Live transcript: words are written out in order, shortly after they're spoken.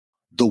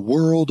The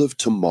world of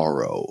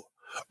tomorrow.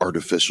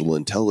 Artificial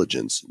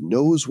intelligence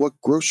knows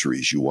what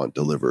groceries you want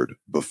delivered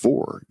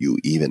before you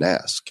even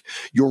ask.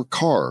 Your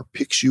car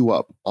picks you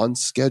up on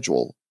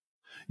schedule.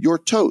 Your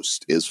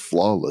toast is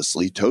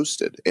flawlessly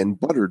toasted and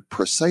buttered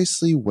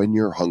precisely when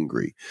you're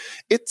hungry.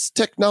 It's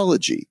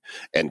technology,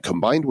 and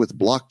combined with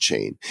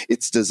blockchain,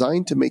 it's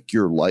designed to make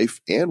your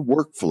life and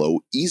workflow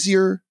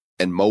easier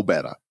and mo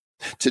better.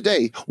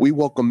 Today, we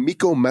welcome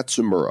Miko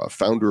Matsumura,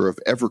 founder of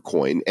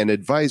Evercoin and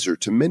advisor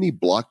to many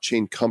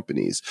blockchain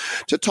companies,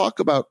 to talk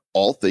about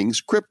all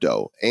things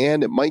crypto.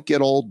 And it might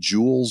get all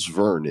Jules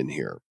Verne in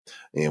here.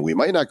 And we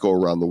might not go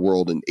around the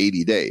world in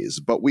 80 days,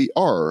 but we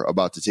are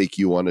about to take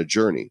you on a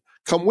journey.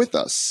 Come with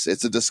us.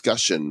 It's a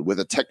discussion with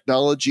a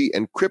technology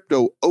and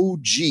crypto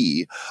OG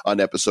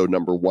on episode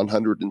number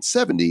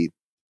 170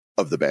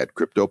 of the Bad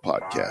Crypto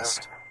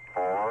Podcast. 5,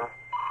 4,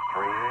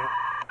 3,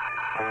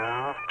 2,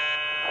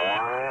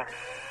 1,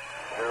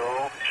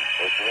 0,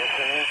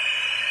 ignition.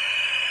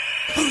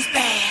 Who's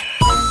bad?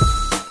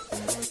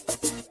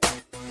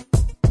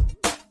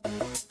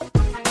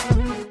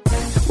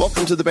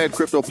 Welcome to the Bad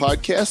Crypto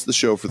Podcast, the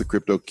show for the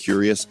crypto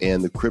curious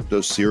and the crypto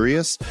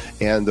serious,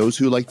 and those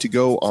who like to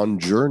go on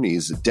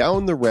journeys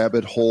down the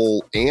rabbit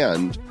hole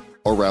and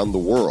around the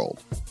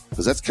world.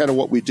 Because that's kind of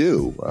what we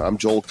do. I'm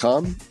Joel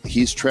Kahn.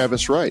 He's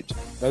Travis Wright.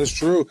 That is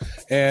true.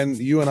 And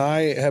you and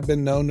I have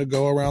been known to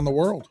go around the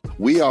world.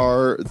 We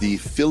are the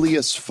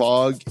Phileas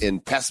Fogg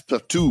and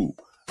Passepartout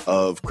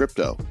of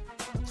crypto.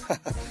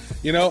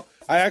 You know,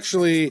 I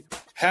actually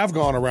have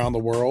gone around the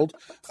world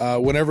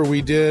whenever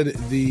we did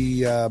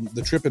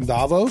the trip in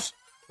Davos,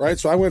 right?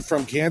 So I went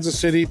from Kansas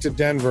City to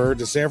Denver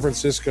to San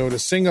Francisco to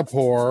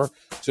Singapore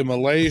to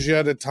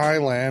Malaysia to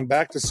Thailand,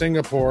 back to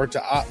Singapore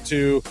to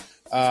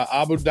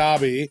Abu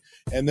Dhabi,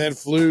 and then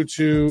flew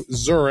to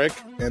Zurich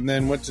and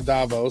then went to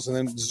Davos, and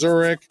then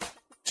Zurich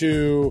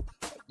to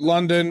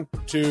London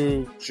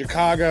to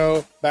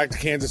Chicago, back to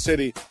Kansas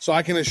City. So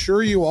I can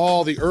assure you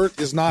all the earth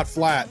is not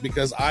flat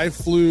because I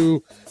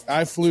flew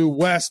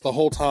west the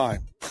whole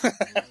time.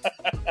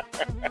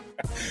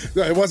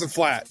 No, it wasn't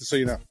flat, so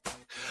you know.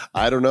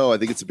 I don't know. I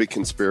think it's a big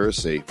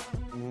conspiracy.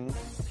 Mm-hmm.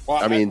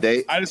 Well, I mean,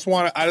 I just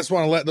want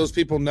to let those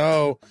people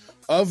know,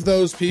 of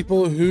those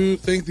people who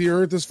think the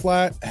earth is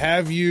flat,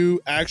 have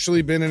you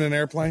actually been in an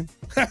airplane?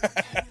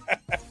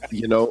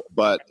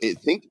 But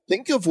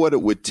think of what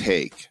it would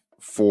take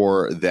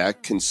for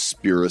that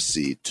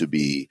conspiracy to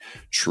be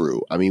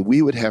true. I mean,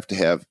 we would have to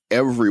have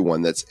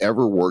everyone that's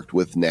ever worked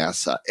with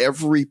NASA,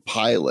 every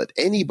pilot,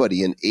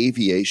 anybody in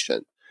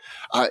aviation,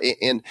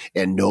 and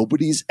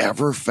nobody's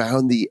ever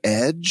found the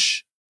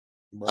edge.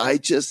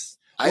 Right.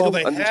 I don't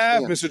they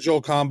understand. have, Mr.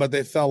 Joel Kahn, but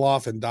they fell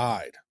off and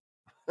died.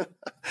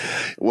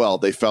 Well,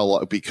 they fell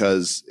off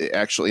because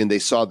and they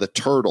saw the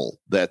turtle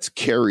that's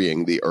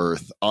carrying the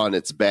Earth on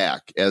its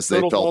back as they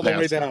fell all the past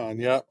way it. down.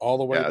 Yeah, all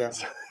the way down.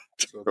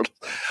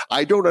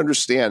 I don't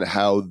understand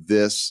how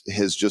this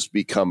has just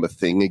become a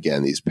thing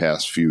again these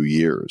past few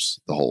years,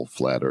 the whole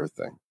flat Earth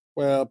thing.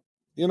 Well,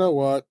 you know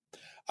what?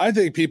 I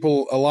think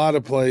people, a lot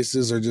of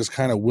places are just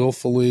kind of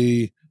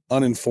willfully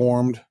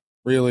uninformed,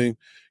 really.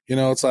 You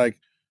know, it's like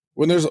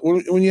when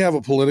you have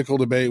a political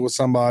debate with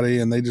somebody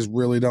and they just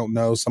really don't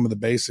know some of the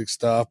basic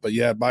stuff, but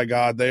yet, by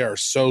God, they are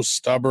so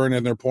stubborn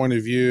in their point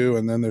of view.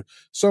 And then there's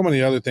so many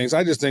other things.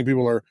 I just think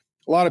a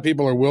lot of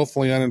people are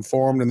willfully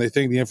uninformed, and they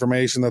think the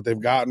information that they've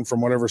gotten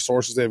from whatever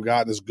sources they've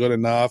gotten is good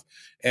enough.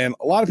 And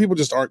a lot of people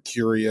just aren't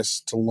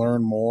curious to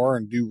learn more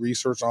and do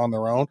research on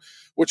their own,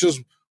 which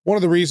is one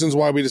of the reasons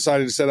why we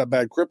decided to set up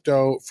Bad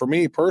Crypto, for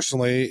me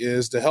personally,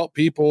 is to help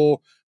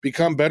people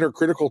become better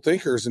critical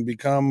thinkers and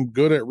become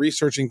good at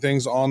researching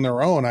things on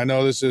their own. I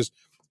know it's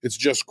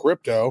just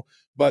crypto,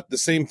 but the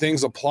same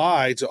things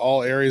apply to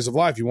all areas of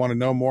life. You want to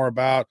know more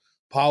about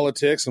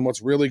politics and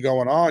what's really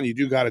going on, you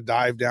do got to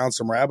dive down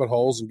some rabbit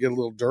holes and get a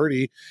little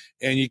dirty,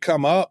 and you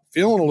come up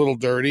feeling a little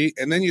dirty,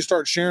 and then you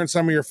start sharing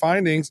some of your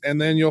findings, and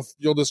then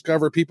you'll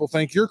discover people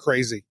think you're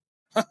crazy.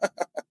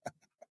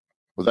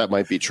 Well, that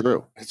might be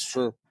true. It's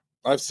true.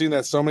 I've seen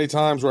that so many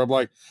times where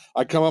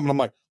I come up and I'm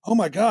like, oh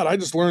my God, I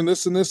just learned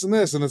this and this and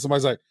this. And then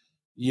somebody's like,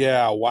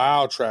 yeah,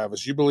 wow,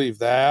 Travis, you believe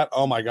that?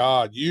 Oh my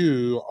God,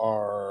 you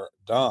are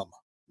dumb.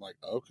 I'm like,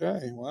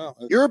 okay, wow.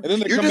 And then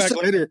they come back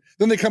later.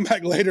 Then they come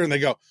back later and they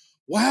go,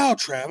 wow,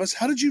 Travis,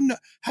 how did you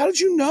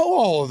know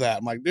all of that?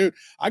 I'm like, dude,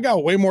 I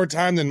got way more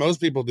time than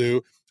most people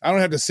do. I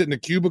don't have to sit in a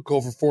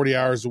cubicle for 40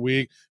 hours a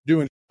week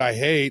doing I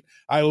hate.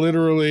 We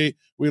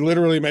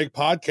literally make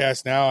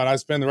podcasts now, and I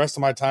spend the rest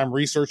of my time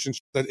researching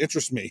that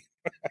interests me.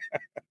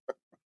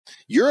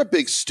 You're a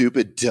big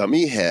stupid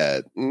dummy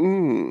head.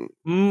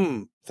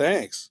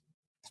 Thanks.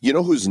 You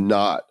know who's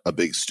not a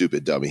big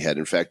stupid dummy head?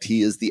 In fact,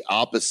 he is the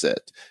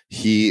opposite.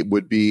 He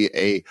would be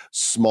a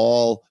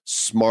small,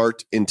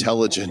 smart,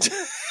 intelligent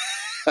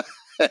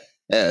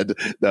head.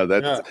 No,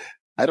 that's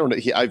I don't know.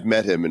 I've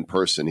met him in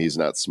person. He's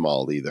not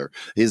small either.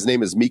 His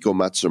name is Miko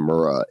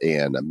Matsumura,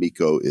 and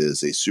Miko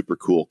is a super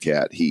cool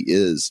cat. He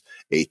is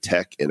a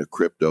tech and a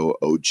crypto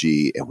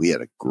OG, and we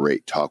had a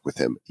great talk with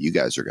him. You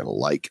guys are going to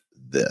like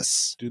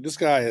this. Dude, this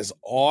guy is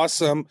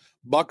awesome.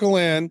 Buckle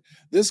in.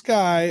 This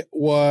guy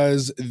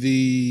was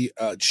the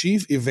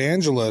chief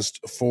evangelist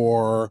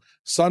for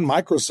Sun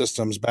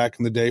Microsystems back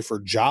in the day for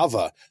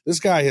Java. This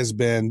guy has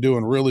been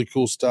doing really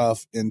cool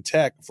stuff in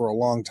tech for a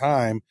long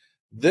time.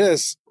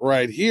 This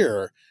right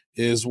here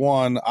is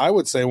I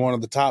would say one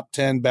of the top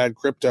 10 bad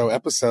crypto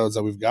episodes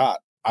that we've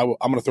got. I'm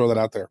going to throw that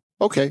out there.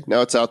 Okay,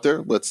 now it's out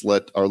there. Let's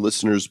let our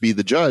listeners be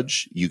the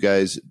judge. You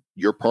guys,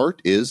 your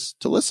part is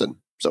to listen.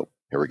 So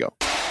here we go.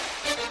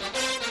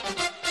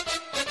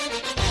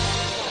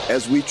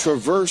 As we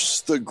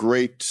traverse the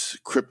great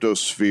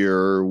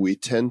cryptosphere, we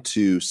tend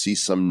to see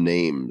some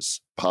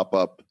names pop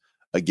up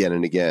again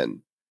and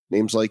again.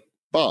 Names like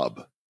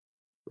Bob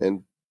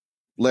and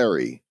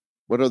Larry.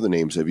 What other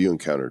names have you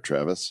encountered,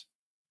 Travis?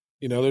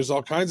 You know, there's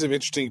all kinds of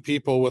interesting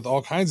people with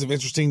all kinds of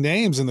interesting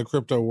names in the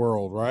crypto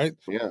world, right?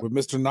 Yeah. With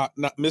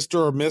Mr.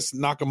 or Miss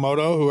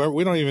Nakamoto, whoever,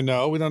 we don't even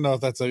know. We don't know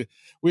if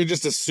we're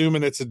just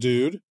assuming it's a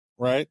dude,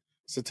 right?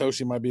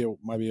 Satoshi might be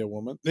a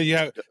woman. Then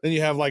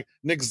you have like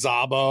Nick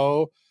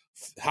Szabo,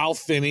 Hal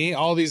Finney,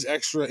 all these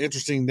extra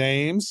interesting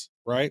names,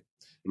 right?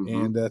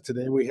 Mm-hmm. And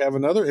today we have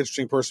another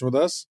interesting person with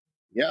us.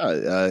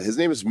 Yeah, his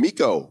name is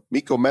Miko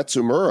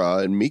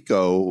Matsumura, and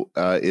Miko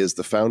is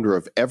the founder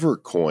of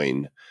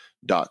Evercoin.com.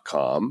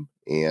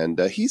 And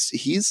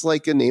he's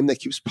like a name that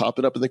keeps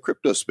popping up in the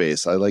crypto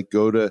space. I like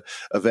go to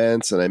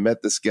events, and I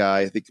met this guy.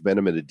 I think I met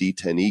him at a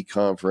D10E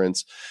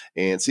conference,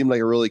 and seemed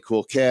like a really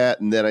cool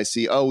cat. And then I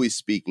see, he's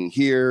speaking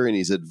here, and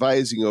he's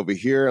advising over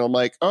here. And I'm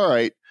like, all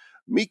right,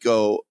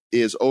 Miko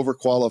is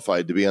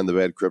overqualified to be on the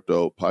Bad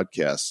Crypto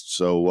podcast.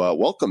 So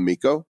welcome,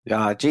 Miko.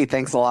 Gee,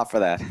 thanks a lot for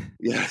that.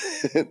 Yeah,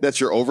 that's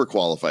your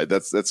overqualified.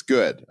 That's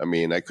good. I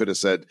mean, I could have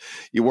said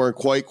you weren't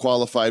quite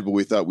qualified, but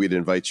we thought we'd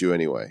invite you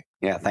anyway.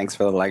 Yeah, thanks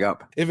for the leg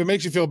up. If it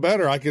makes you feel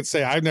better, I could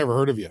say I've never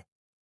heard of you.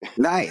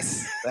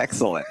 Nice.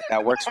 Excellent.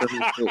 That works for me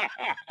too.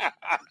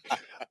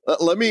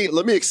 Let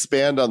me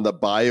expand on the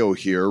bio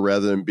here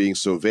rather than being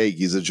so vague.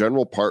 He's a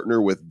general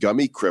partner with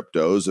Gummy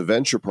Cryptos, a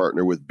venture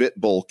partner with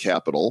BitBull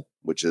Capital,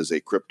 which is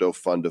a crypto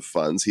fund of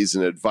funds. He's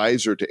an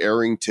advisor to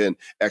Arrington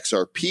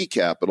XRP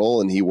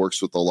Capital, and he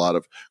works with a lot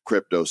of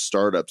crypto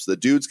startups. The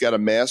dude's got a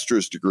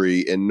master's degree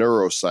in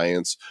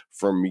neuroscience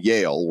from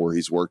Yale, where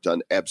he's worked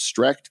on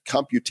abstract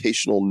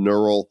computational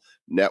neural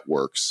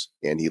networks,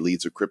 and he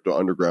leads a crypto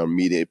underground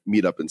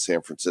meetup in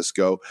San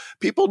Francisco.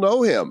 People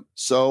know him.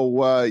 So,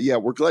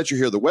 we're glad you're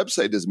here. The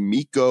website is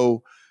Miko.com.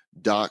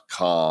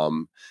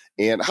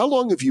 And how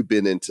long have you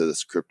been into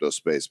this crypto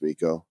space,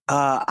 Miko?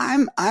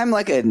 I'm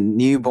like a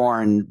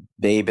newborn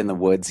babe in the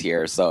woods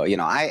here. So,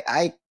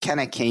 I kind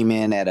of came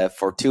in at a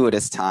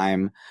fortuitous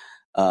time,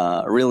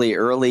 really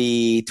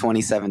early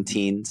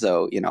 2017.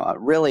 So,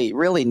 really,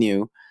 really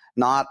new,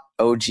 not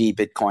OG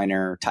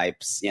Bitcoiner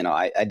types.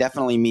 I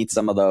definitely meet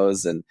some of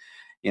those, and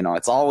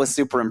it's always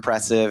super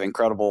impressive,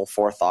 incredible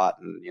forethought,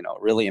 and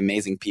really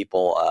amazing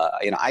people.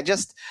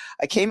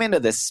 I came into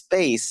this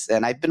space,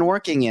 and I've been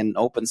working in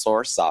open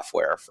source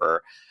software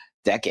for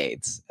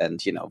decades,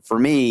 and for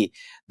me,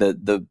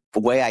 the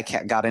way I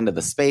got into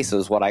the space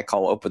is what I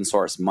call open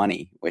source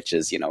money, which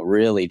is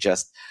really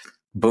just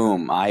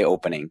boom, eye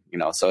opening.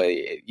 So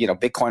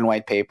Bitcoin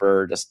white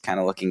paper, just kind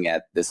of looking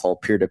at this whole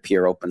peer to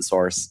peer open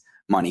source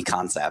money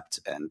concept,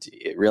 and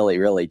it really,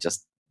 really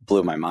just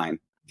blew my mind.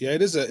 Yeah,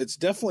 it's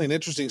definitely an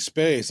interesting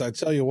space. I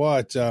tell you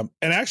what, and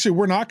actually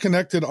we're not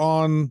connected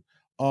on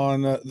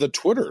the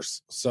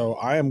Twitters, so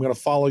I am going to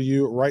follow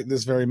you right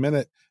this very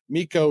minute.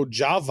 Miko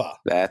Java.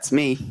 That's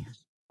me.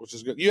 Which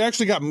is good. You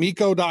actually got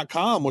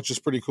Miko.com, which is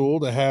pretty cool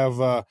to have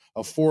a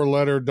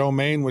 4-letter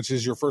domain, which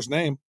is your first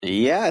name.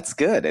 Yeah, it's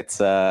good. It's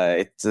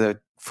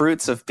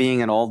fruits of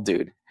being an old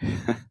dude.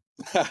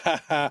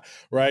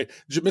 Right.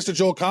 Mr.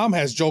 Joel Com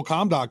has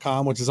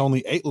joelcom.com, which is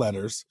only 8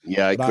 letters.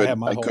 Yeah, I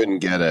couldn't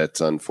get it,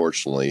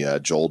 unfortunately.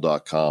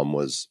 Joel.com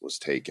was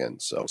taken,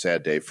 so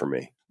sad day for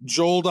me.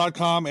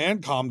 Joel.com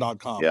and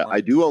com.com. Yeah, right?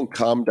 I do own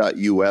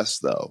com.us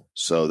though,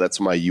 so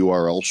that's my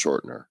URL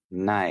shortener.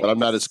 Nice. But I'm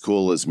not as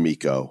cool as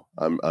Miko.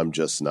 I'm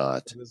just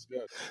not. That is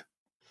good.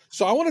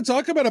 So I want to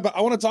talk a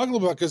little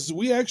about, because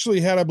we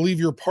actually had, I believe,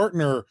 your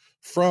partner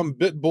from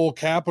BitBull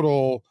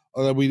Capital.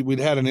 We'd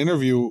had an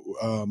interview.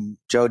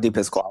 Joe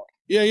DiPasquale.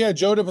 Yeah,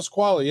 Joe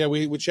DiPasquale. Yeah,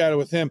 we chatted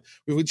with him.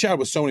 We chatted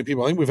with so many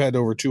people. I think we've had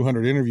over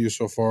 200 interviews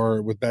so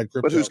far with Bad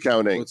Crypto. But who's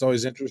counting? So it's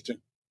always interesting.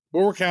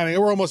 But we're counting.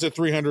 We're almost at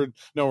 300.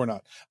 No, we're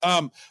not.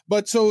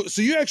 But so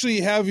you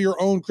actually have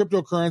your own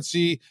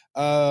cryptocurrency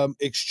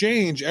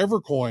exchange,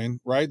 Evercoin,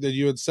 right? That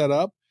you had set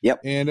up.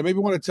 Yep. And maybe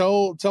want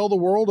to tell the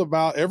world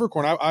about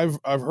Evercoin.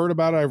 I've heard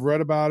about it. I've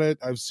read about it.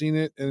 I've seen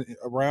it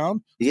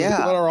around. So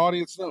yeah. Let our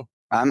audience know.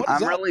 I'm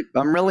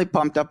really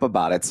pumped up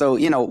about it. So,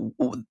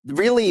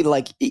 really,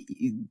 like,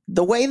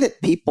 the way that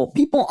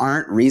people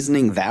aren't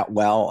reasoning that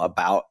well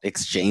about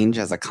exchange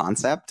as a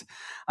concept.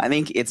 I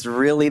think it's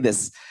really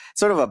this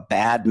sort of a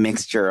bad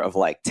mixture of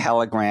like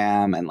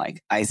Telegram and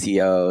like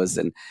ICOs.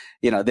 And,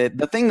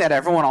 the thing that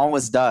everyone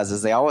always does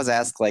is they always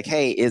ask like,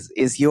 hey,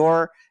 is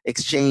your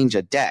exchange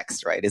a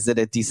DEX, right? Is it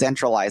a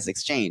decentralized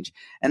exchange?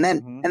 And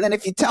then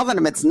if you tell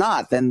them it's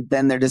not, then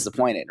they're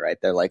disappointed, right?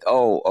 They're like,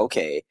 oh,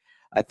 okay.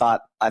 I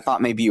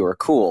thought maybe you were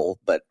cool,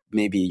 but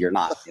maybe you're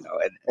not,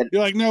 And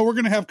you're like, no, we're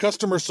going to have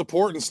customer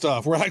support and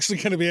stuff. We're actually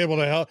going to be able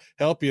to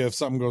help you if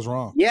something goes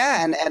wrong.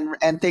 Yeah,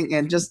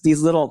 and just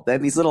these little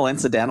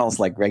incidentals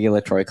like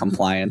regulatory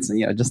compliance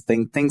and just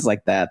things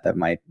like that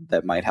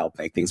might help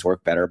make things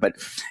work better. But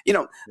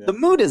the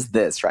mood is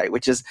this, right?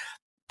 Which is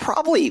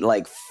probably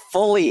like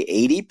fully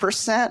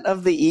 80%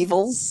 of the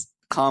evils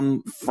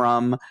come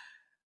from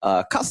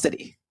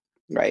custody.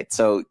 Right.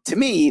 So to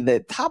me,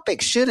 the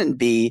topic shouldn't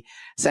be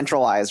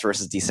centralized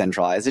versus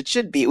decentralized. It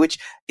should be, which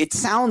it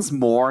sounds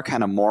more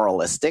kind of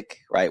moralistic,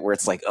 right? Where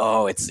it's like,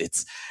 oh,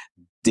 it's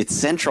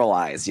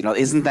centralized,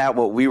 isn't that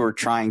what we were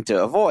trying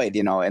to avoid,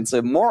 And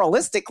so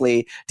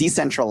moralistically,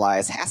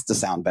 decentralized has to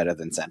sound better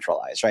than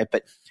centralized, right?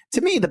 But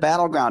to me, the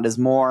battleground is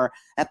more,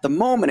 at the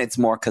moment, it's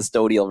more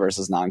custodial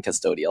versus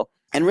non-custodial.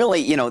 And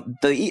really,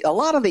 a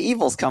lot of the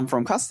evils come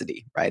from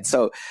custody, right?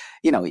 So,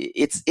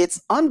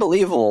 it's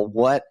unbelievable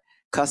what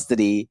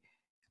custody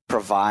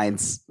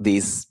provides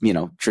these,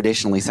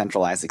 traditionally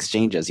centralized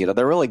exchanges.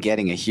 They're really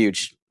getting a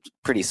huge,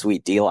 pretty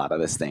sweet deal out of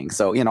this thing.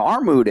 So,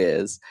 our mood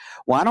is,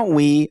 why don't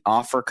we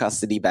offer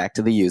custody back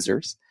to the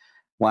users?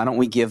 Why don't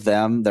we give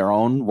them their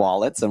own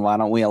wallets? And why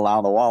don't we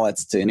allow the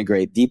wallets to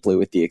integrate deeply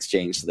with the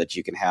exchange so that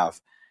you can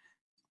have,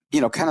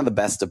 kind of the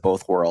best of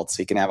both worlds.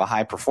 So you can have a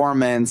high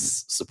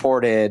performance,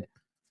 supported,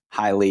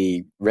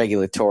 highly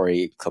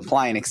regulatory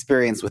compliant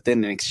experience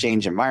within an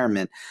exchange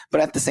environment, but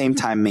at the same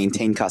time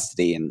maintain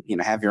custody and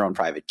have your own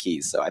private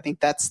keys. So I think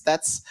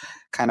that's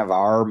kind of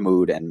our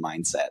mood and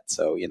mindset.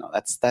 So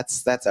that's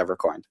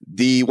Evercoin.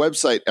 The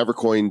website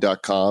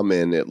evercoin.com,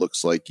 and it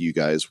looks like you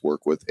guys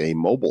work with a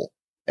mobile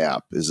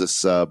app. Is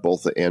this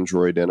both an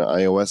Android and an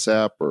iOS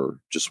app, or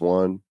just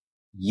one?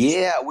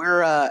 Yeah,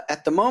 we're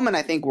at the moment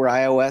I think we're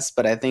iOS,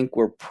 but I think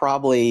we're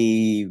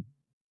probably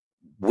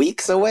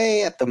weeks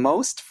away at the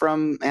most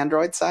from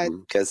Android side,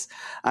 because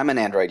I'm an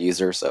Android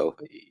user, so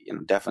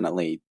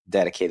definitely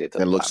dedicated to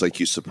and it looks like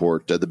you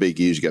support the big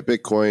E's. You got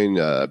Bitcoin,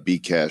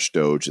 Bcash,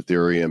 Doge,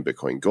 Ethereum,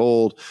 Bitcoin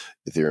Gold,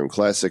 Ethereum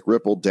Classic,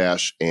 Ripple,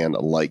 Dash, and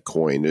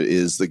Litecoin.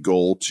 Is the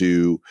goal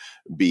to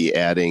be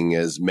adding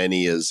as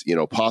many as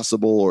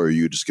possible, or are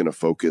you just going to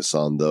focus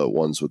on the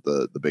ones with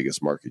the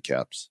biggest market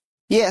caps?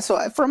 Yeah,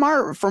 so from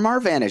our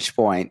vantage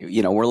point,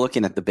 we're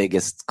looking at the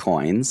biggest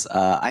coins.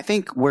 I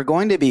think we're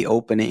going to be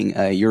opening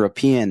a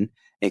European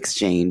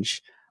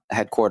exchange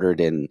headquartered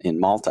in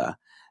Malta,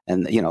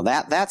 and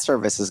that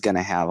service is going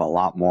to have a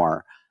lot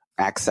more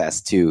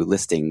access to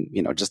listing,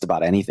 just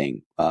about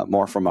anything,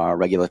 more from a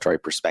regulatory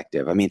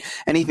perspective. I mean,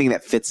 anything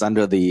that fits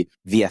under the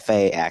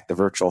VFA Act, the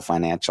Virtual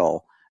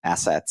Financial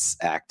Assets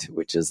Act,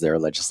 which is their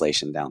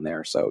legislation down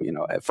there. So,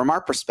 from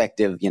our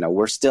perspective,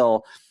 we're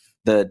still.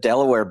 The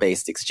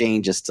Delaware-based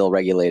exchange is still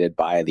regulated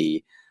by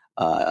the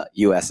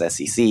U.S.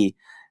 SEC,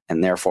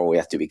 and therefore we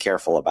have to be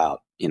careful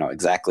about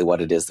exactly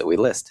what it is that we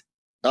list.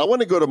 I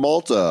want to go to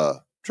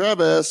Malta,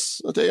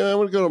 Travis. I'll tell you, I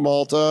want to go to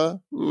Malta.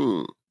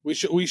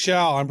 We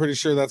shall. I'm pretty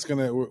sure that's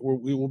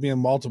we will be in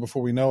Malta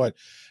before we know it.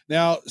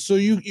 Now, so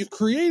you've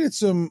created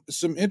some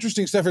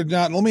interesting stuff.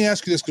 Now, let me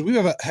ask you this, because we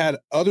have had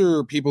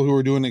other people who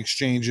are doing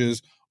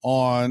exchanges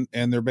on,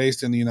 and they're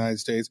based in the United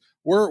States.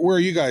 Where are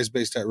you guys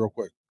based at, real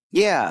quick?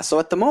 Yeah, so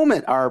at the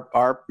moment,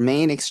 our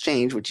main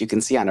exchange, which you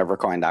can see on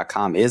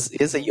Evercoin.com,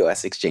 is a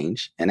U.S.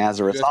 exchange, and as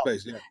a result,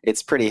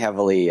 it's pretty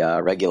heavily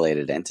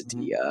regulated entity.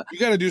 You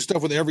got to do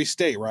stuff with every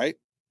state, right?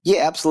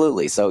 Yeah,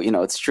 absolutely. So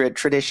it's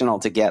traditional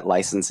to get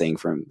licensing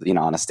from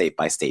on a state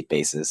by state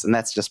basis, and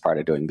that's just part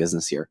of doing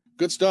business here.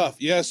 Good stuff.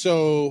 Yeah,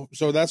 so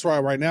that's why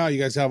right now you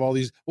guys have all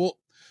these. Well,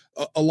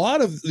 a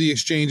lot of the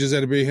exchanges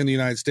that are big in the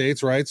United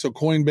States, right? So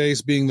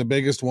Coinbase being the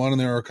biggest one, and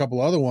there are a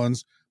couple other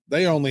ones.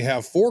 They only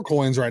have 4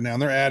 coins right now,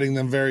 and they're adding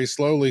them very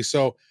slowly.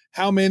 So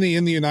how many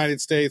in the United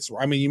States?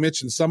 I mean, you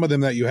mentioned some of them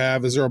that you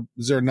have. Is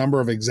there a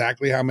number of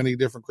exactly how many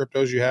different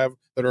cryptos you have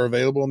that are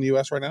available in the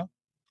U.S. right now?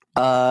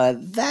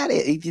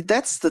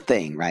 That's the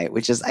thing, right?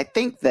 Which is, I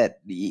think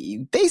that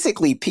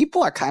basically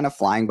people are kind of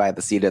flying by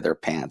the seat of their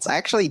pants. I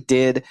actually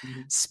did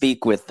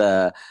speak with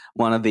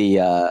one of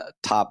the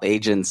top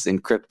agents in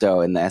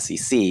crypto in the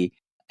SEC.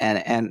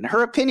 And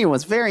her opinion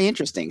was very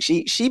interesting.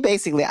 She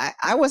basically,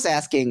 I was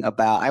asking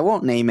about, I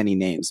won't name any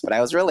names, but I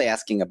was really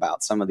asking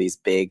about some of these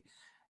big,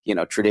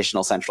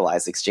 traditional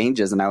centralized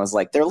exchanges. And I was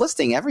like, they're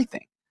listing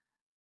everything.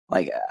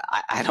 Like,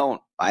 I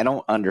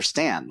don't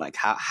understand. Like,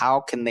 how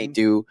can they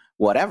do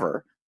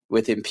whatever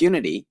with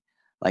impunity?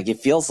 Like,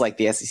 it feels like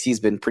the SEC has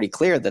been pretty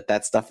clear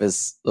that stuff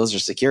those are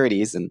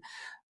securities, and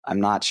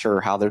I'm not sure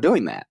how they're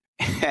doing that.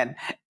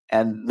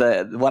 And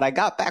what I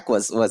got back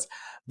was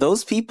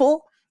those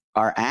people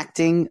are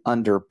acting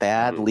under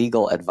bad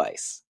legal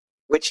advice,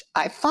 which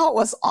I thought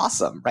was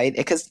awesome, right?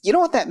 Because you know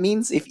what that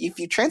means? If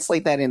you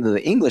translate that into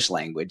the English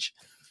language,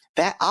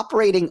 that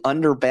operating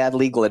under bad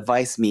legal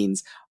advice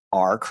means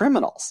are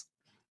criminals,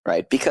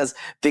 right? Because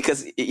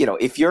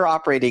if you're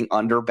operating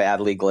under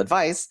bad legal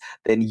advice,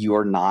 then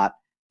you're not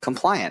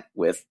compliant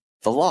with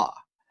the law,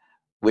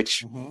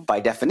 which by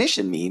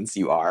definition means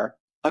you are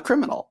a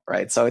criminal,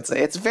 right? So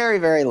it's very,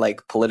 very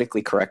like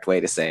politically correct way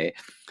to say,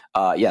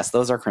 yes,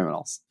 those are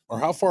criminals. Or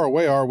how far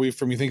away are we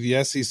from, you think,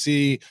 the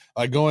SEC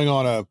going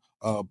on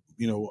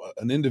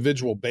an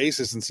individual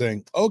basis and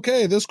saying,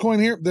 okay, this coin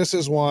here, this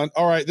is one.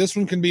 All right, this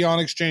one can be on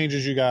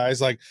exchanges, you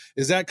guys. Like,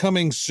 is that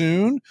coming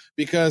soon?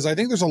 Because I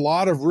think there's a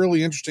lot of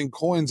really interesting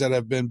coins that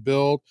have been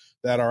built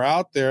that are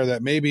out there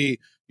that maybe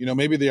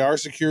they are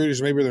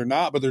securities, maybe they're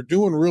not, but they're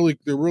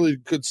really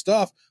good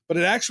stuff. But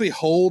it actually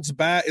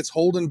it's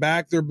holding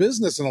back their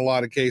business in a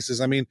lot of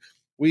cases. I mean,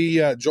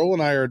 Joel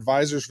and I are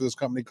advisors for this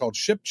company called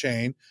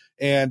ShipChain,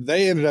 and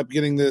they ended up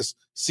getting this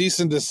cease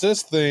and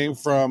desist thing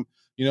from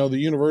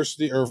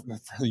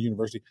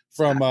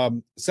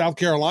from South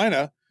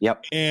Carolina.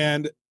 Yep.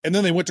 And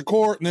then they went to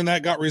court, and then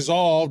that got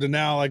resolved, and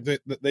now like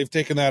they've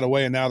taken that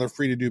away, and now they're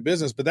free to do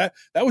business. But that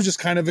was just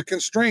kind of a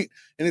constraint.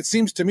 And it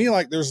seems to me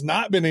like there's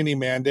not been any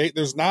mandate.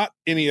 There's not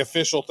any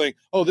official thing.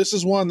 Oh, this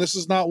is one. This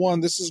is not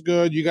one. This is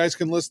good. You guys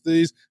can list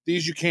these.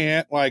 These you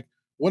can't. Like,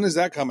 when is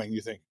that coming,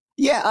 you think?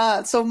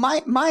 Yeah. So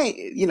my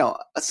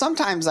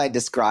sometimes I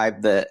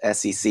describe the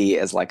SEC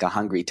as like a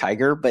hungry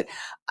tiger, but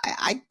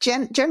I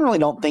generally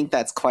don't think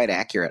that's quite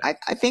accurate.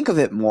 I think of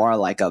it more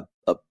like a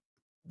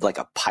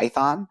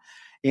python,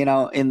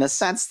 in the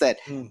sense that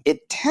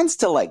it tends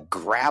to like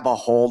grab a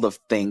hold of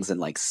things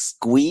and like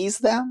squeeze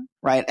them,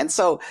 right? And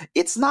so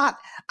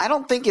I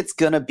don't think it's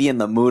going to be in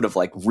the mood of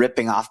like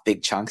ripping off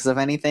big chunks of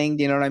anything.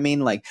 Do you know what I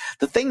mean? Like,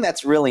 the thing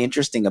that's really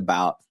interesting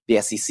about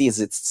the SEC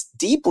is it's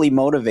deeply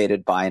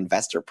motivated by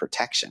investor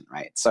protection,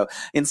 right? So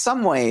in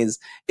some ways,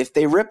 if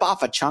they rip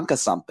off a chunk of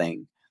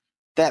something,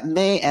 that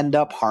may end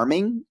up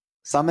harming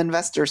some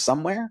investor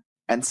somewhere.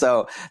 And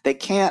so they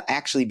can't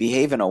actually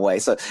behave in a way.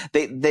 So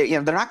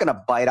they're not going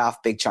to bite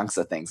off big chunks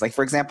of things. Like,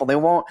 for example,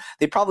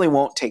 they probably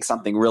won't take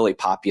something really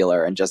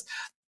popular and just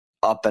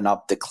up and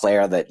up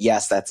declare that,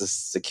 yes, that's a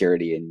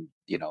security and,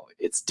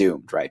 it's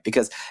doomed, right?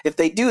 Because if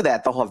they do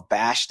that, they'll have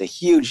bashed a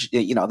huge,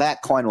 that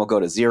coin will go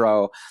to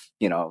zero,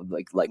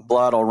 like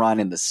blood will run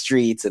in the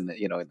streets and,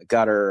 in the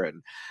gutter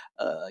and,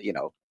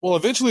 Well,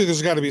 eventually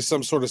there's got to be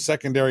some sort of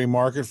secondary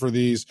market for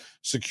these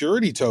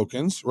security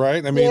tokens,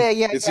 right? I mean,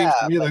 it seems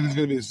to me like there's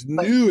going to be this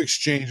new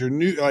exchange or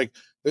new, like,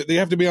 they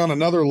have to be on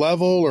another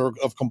level or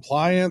of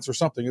compliance or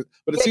something,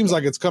 but it seems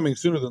like it's coming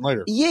sooner than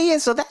later. Yeah.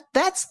 So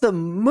that's the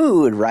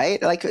mood,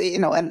 right? Like,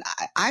 and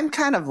I'm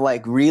kind of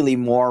like really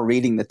more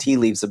reading the tea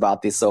leaves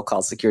about these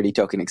so-called security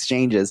token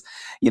exchanges,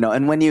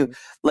 and when you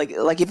like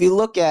if you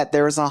look at,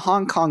 there was a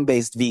Hong Kong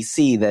based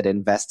VC that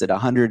invested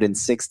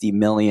 160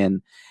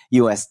 million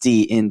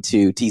USD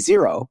into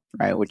T0,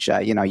 right? Which,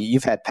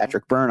 you've had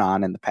Patrick Byrne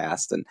on in the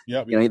past, and,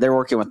 they're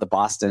working with the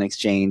Boston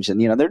Exchange, and,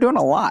 they're doing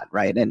a lot,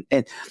 right?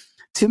 And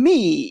to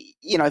me,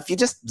 if you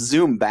just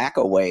zoom back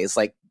a ways,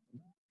 like,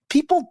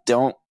 people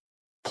don't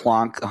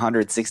plonk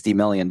 $160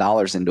 million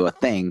into a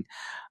thing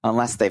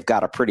unless they've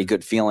got a pretty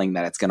good feeling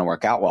that it's going to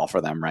work out well for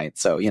them, right?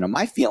 So,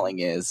 my feeling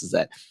is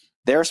that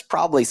there's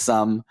probably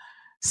some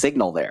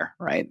signal there,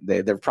 right?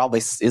 There probably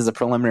is a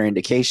preliminary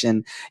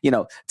indication.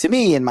 To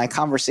me, in my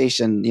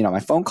conversation, my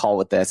phone call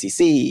with the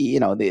SEC,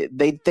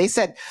 they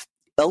said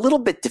a little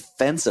bit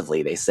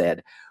defensively, they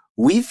said,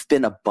 we've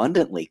been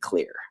abundantly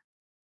clear,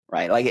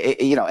 right? Like,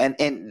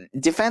 and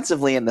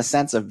defensively in the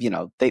sense of,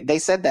 they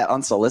said that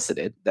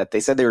unsolicited, that they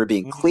said they were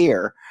being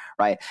clear,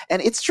 right?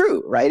 And it's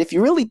true, right? If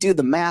you really do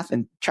the math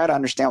and try to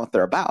understand what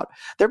they're about,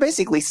 they're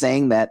basically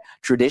saying that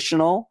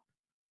traditional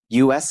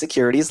U.S.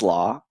 securities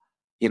law,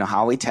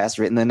 Howey test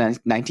written in the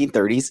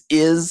 1930s,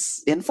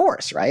 is in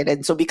force, right?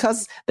 And so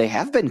because they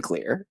have been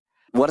clear,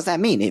 what does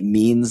that mean? It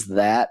means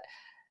that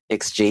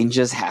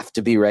exchanges have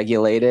to be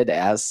regulated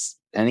as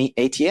any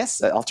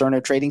ATS,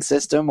 alternative trading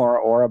system,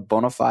 or a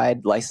bona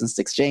fide licensed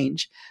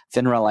exchange,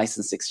 FINRA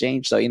licensed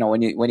exchange. So,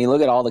 when you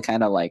look at all the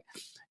kind of like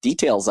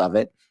details of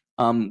it,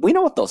 we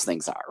know what those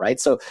things are, right?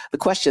 So the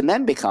question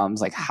then becomes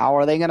like, how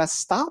are they going to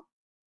stop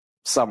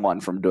someone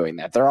from doing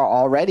that? There are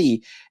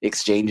already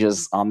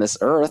exchanges on this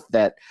earth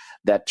that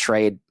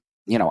trade,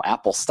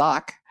 Apple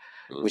stock,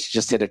 which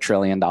just hit $1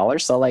 trillion.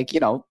 So like,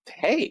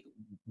 hey,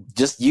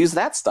 just use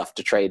that stuff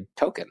to trade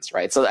tokens,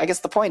 right? So I guess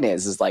the point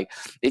is like,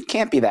 it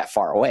can't be that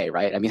far away,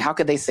 right? I mean, how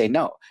could they say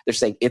no? They're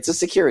saying it's a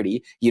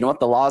security. You know what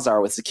the laws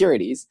are with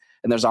securities,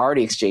 and there's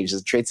already exchanges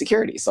that trade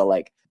securities. So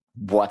like,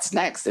 what's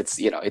next?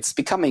 It's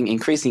becoming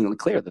increasingly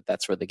clear that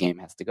that's where the game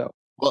has to go.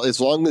 Well, as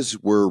long as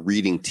we're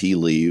reading tea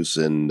leaves,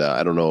 and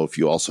I don't know if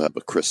you also have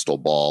a crystal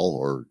ball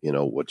or,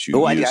 what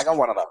you use. I got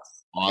one of those.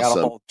 Awesome. I got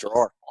a whole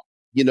drawer.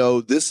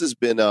 This has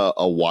been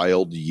a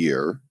wild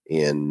year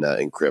in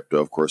crypto.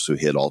 Of course, we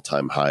hit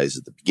all-time highs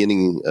at the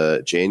beginning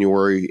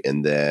January,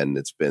 and then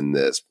it's been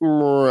this,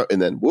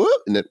 and then whoop,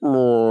 and then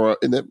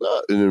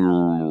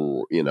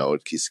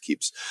it just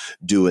keeps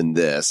doing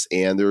this.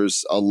 And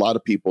there's a lot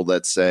of people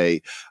that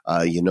say,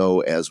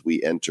 as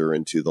we enter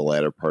into the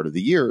latter part of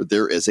the year,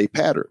 there is a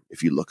pattern.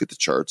 If you look at the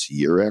charts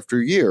year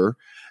after year,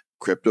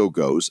 crypto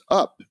goes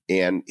up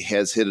and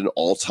has hit an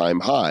all-time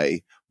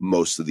high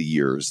most of the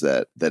years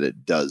that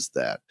it does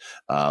that.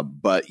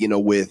 But,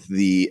 with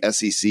the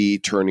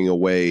SEC turning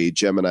away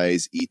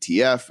Gemini's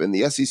ETF and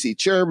the SEC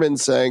chairman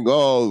saying,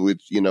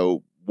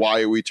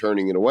 why are we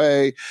turning it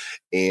away?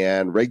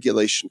 And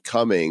regulation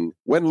coming.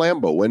 When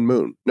Lambo? When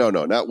Moon? No,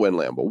 not when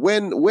Lambo.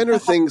 When are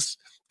things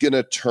going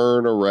to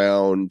turn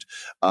around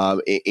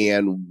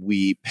and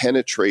we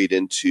penetrate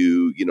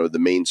into, the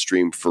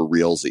mainstream for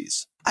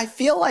realsies? I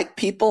feel like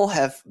people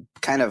have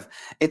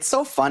it's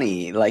so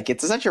funny. Like,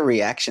 it's such a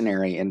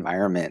reactionary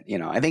environment,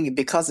 I think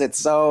because it's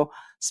so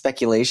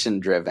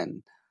speculation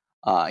driven,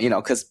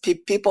 because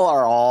people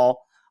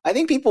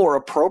were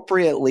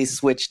appropriately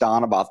switched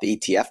on about the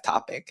ETF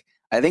topic.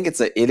 I think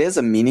it is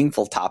a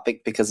meaningful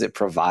topic because it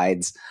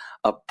provides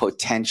a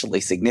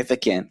potentially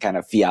significant kind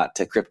of fiat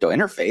to crypto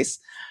interface,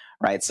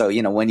 right? So,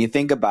 when you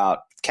think about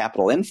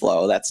capital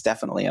inflow, that's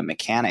definitely a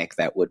mechanic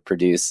that would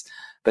produce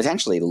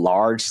potentially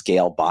large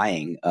scale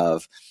buying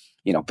of,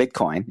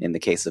 Bitcoin in the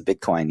case of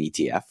Bitcoin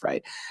ETF,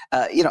 right?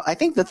 I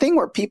think the thing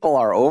where people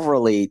are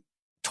overly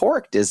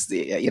torqued is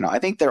I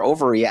think they're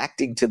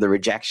overreacting to the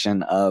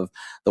rejection of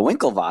the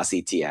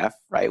Winklevoss ETF,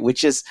 right?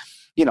 Which is,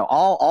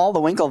 all the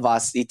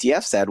Winklevoss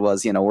ETF said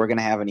was, we're going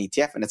to have an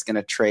ETF and it's going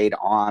to trade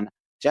on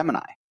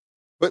Gemini.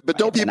 But right?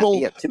 don't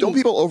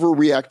people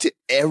overreact to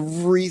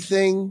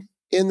everything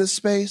in this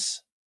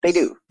space? They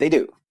do.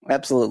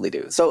 Absolutely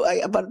do. So,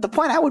 but the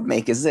point I would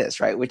make is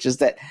this, right? Which is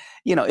that,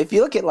 if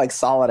you look at like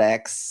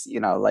SolidX,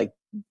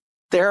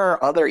 there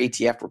are other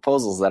ETF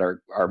proposals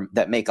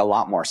that make a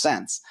lot more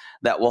sense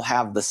that will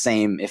have the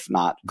same, if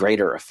not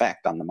greater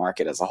effect on the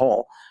market as a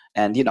whole.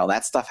 And,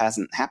 that stuff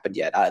hasn't happened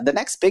yet. The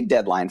next big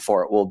deadline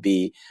for it will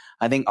be,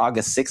 I think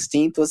August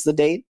 16th was the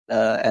date.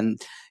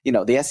 And,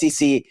 the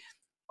SEC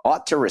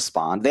ought to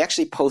respond. They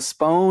actually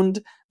postponed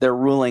their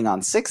ruling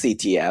on 6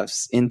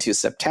 ETFs into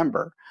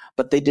September,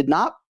 but they did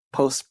not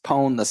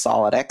postpone the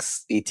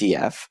SolidX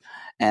ETF,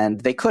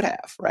 and they could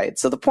have, right?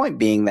 So the point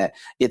being that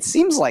it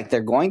seems like they're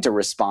going to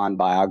respond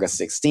by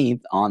August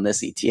 16th on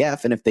this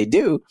ETF, and if they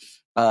do,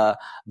 the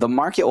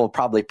market will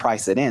probably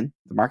price it in.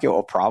 The market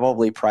will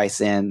probably price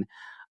in,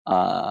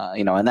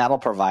 and that'll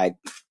provide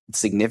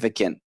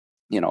significant,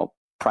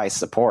 price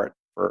support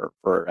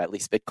for at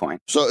least Bitcoin.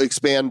 So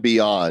expand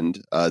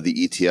beyond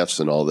the ETFs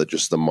and all that,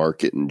 just the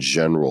market in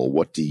general.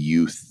 What do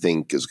you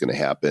think is going to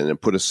happen? And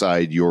put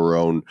aside your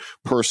own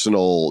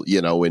personal,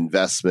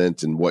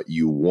 investment and what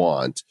you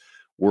want.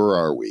 Where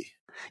are we?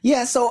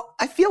 Yeah, so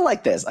I feel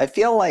like this. I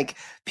feel like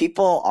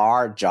people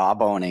are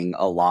jawboning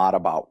a lot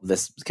about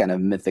this kind of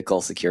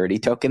mythical security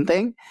token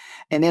thing.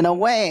 And in a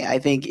way, I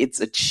think it's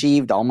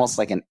achieved almost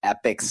like an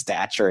epic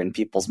stature in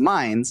people's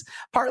minds,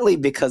 partly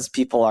because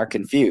people are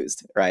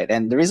confused, right?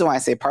 And the reason why I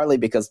say partly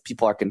because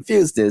people are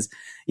confused is,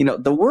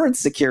 the word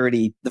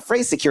security, the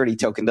phrase security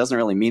token doesn't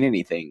really mean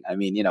anything. I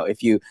mean,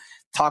 if you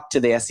talk to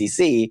the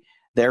SEC,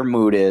 their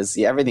mood is,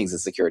 everything's a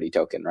security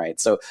token, right?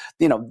 So,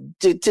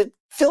 to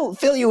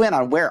fill you in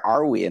on where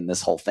are we in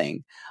this whole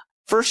thing.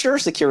 For sure,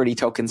 security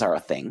tokens are a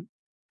thing,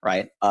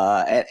 right?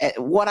 And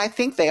what I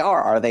think they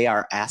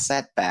are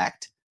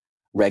asset-backed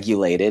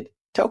regulated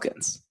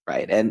tokens,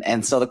 right?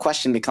 And so the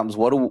question becomes,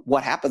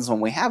 what happens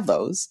when we have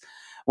those?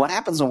 What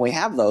happens when we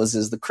have those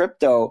is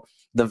the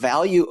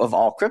value of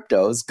all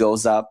cryptos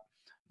goes up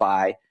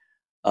by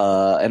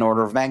an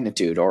order of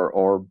magnitude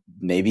or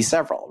maybe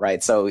several,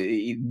 right? So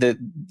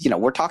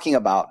we're talking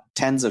about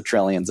tens of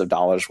trillions of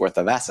dollars worth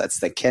of assets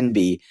that can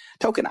be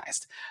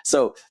tokenized.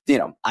 So,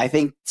 I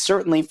think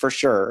certainly for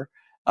sure,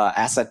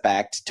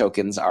 asset-backed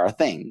tokens are a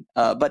thing.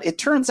 But it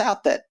turns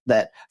out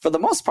that for the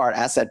most part,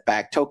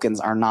 asset-backed tokens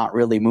are not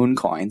really moon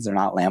coins. They're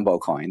not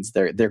Lambo coins.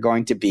 They're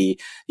going to be,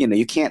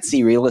 you can't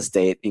see real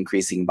estate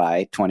increasing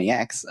by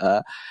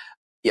 20x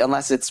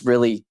unless it's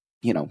really,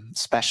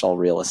 special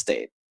real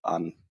estate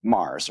on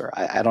Mars or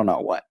I don't know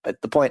what.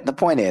 But the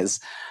point is,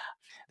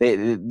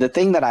 the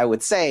thing that I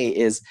would say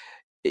is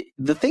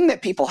the thing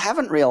that people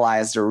haven't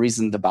realized or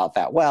reasoned about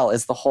that well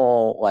is the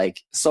whole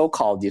like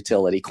so-called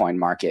utility coin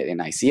market in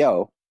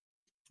ICO,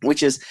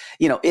 which is,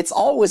 it's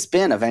always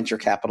been a venture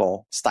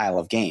capital style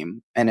of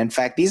game. And in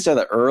fact, these are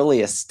the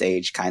earliest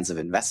stage kinds of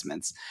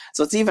investments.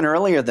 So it's even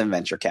earlier than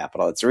venture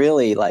capital. It's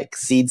really like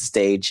seed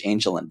stage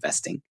angel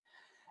investing.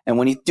 And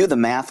when you do the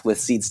math with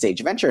seed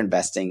stage venture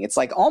investing, it's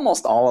like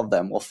almost all of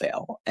them will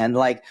fail. And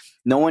like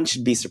no one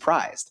should be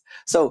surprised.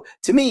 So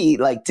to me,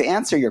 like to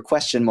answer your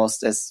question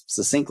most as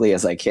succinctly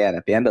as I can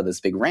at the end of this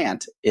big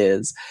rant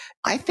is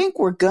I think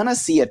we're going to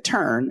see a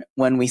turn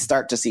when we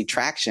start to see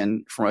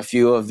traction from a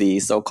few of the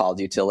so-called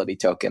utility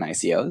token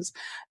ICOs.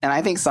 And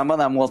I think some of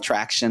them will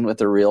traction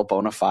with a real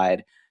bona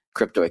fide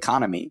crypto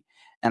economy.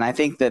 And I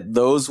think that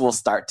those will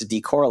start to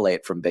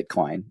decorrelate from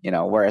Bitcoin,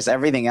 whereas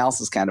everything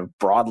else is kind of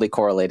broadly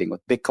correlating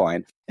with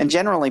Bitcoin and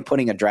generally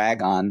putting a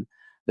drag on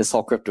this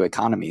whole crypto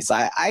economy. So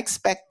I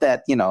expect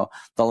that,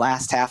 the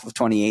last half of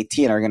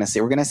 2018 we're going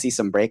to see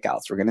some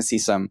breakouts. We're going to see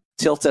some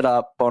tilted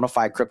up bona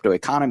fide crypto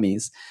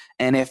economies.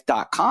 And if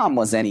 .com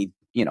was any,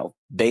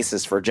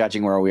 basis for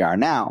judging where we are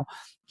now,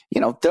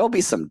 there'll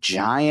be some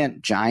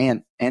giant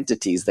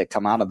entities that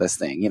come out of this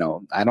thing.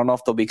 I don't know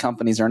if there'll be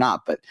companies or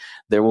not, but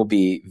there will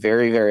be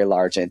very, very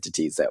large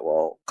entities that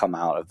will come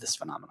out of this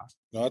phenomenon.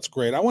 No, that's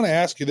great. I want to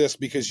ask you this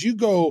because you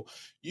go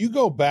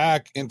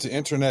back into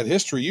internet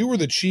history. You were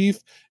the chief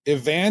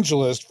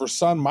evangelist for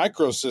Sun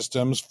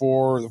Microsystems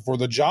for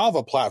the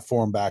Java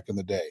platform back in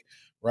the day,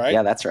 right?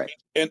 Yeah, that's right.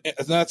 And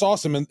that's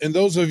awesome. And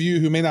those of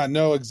you who may not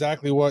know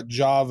exactly what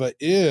Java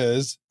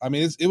is, I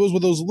mean, it was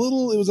a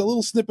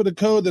little snippet of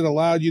code that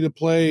allowed you to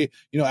play,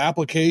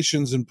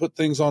 applications and put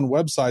things on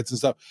websites and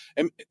stuff.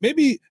 And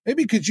maybe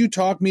could you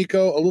talk,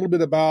 Miko, a little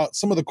bit about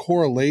some of the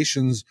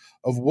correlations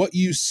of what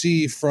you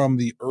see from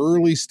the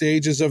early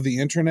stages of the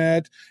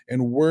internet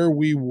and where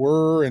we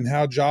were and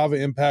how Java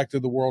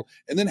impacted the world,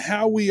 and then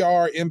how we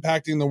are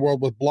impacting the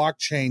world with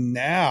blockchain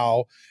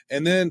now.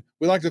 And then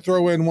we like to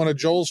throw in one of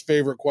Joel's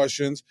favorite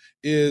questions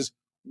is,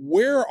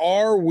 where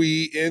are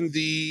we in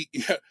the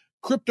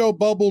crypto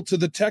bubble to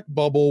the tech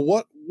bubble?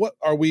 What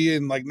are we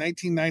in, like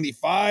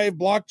 1995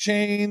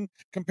 blockchain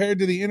compared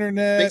to the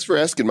internet? Thanks for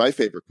asking my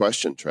favorite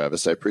question,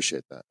 Travis. I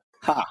appreciate that.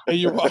 Hey,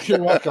 you're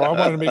welcome. I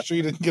wanted to make sure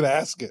you didn't get to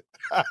ask it.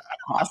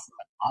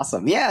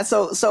 Awesome. Yeah.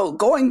 So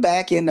going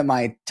back into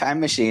my time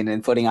machine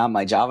and putting on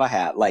my Java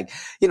hat,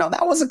 that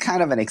was a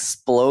kind of an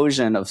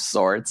explosion of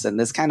sorts, and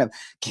this kind of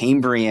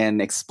Cambrian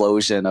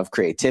explosion of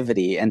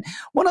creativity. And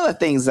one of the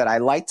things that I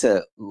like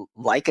to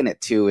liken it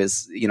to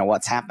is,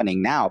 what's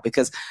happening now,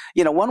 because,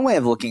 one way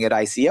of looking at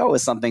ICO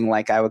is something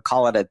like, I would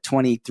call it a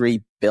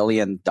 $23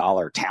 billion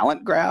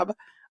talent grab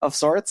of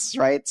sorts,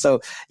 right? So,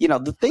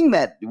 the thing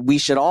that we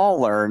should all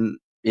learn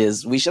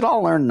is we should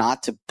all learn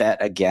not to bet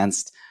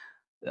against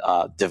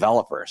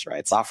developers,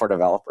 right? Software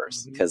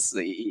developers, because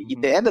at the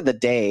end of the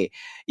day,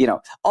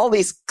 all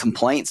these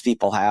complaints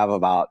people have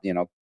about,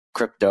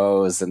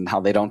 cryptos and how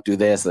they don't do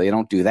this, they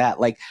don't do that.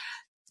 Like,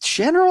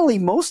 generally,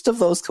 most of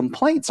those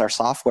complaints are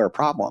software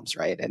problems,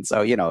 right? And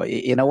so,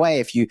 in a way,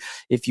 if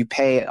you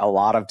pay a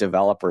lot of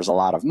developers a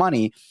lot of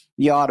money,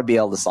 you ought to be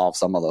able to solve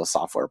some of those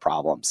software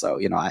problems. So,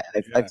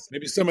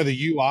 maybe some of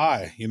the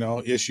UI,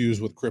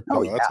 issues with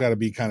crypto. That's got to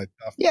be kind of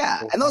tough.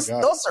 Yeah, and those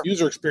are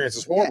user experience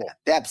is horrible.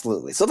 Yeah,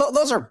 absolutely. So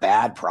those are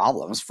bad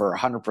problems for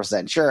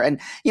 100% sure. And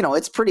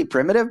it's pretty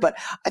primitive, but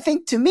I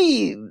think, to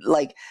me,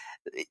 like,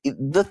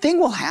 the thing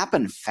will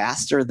happen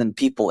faster than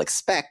people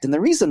expect. And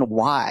the reason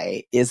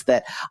why is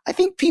that I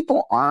think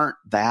people aren't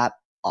that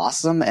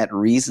awesome at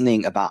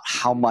reasoning about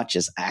how much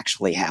is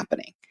actually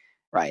happening.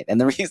 Right.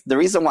 And the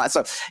reason why,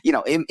 so,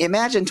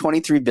 imagine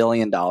 $23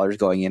 billion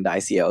going into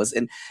ICOs,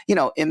 and,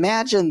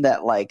 imagine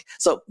that,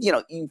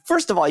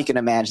 first of all, you can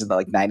imagine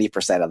that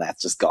 90% of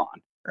that's just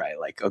gone. Right.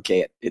 Like,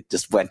 okay, it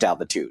just went down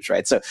the tubes.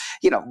 Right. So,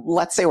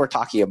 let's say we're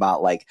talking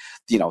about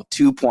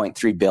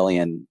 2.3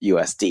 billion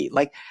USD.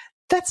 Like,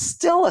 that's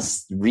still a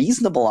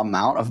reasonable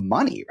amount of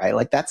money, right?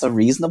 Like, that's a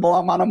reasonable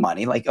amount of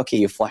money. Like, okay,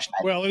 you flush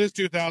that. Well, it is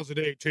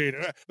 2018.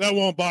 That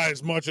won't buy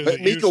as much as but it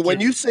used Miko, to. when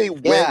you say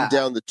went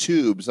down the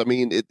tubes, I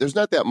mean, there's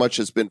not that much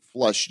has been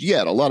flushed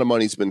yet. A lot of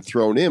money's been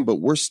thrown in, but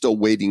we're still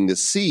waiting to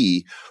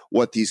see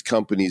what these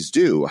companies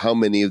do. How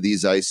many of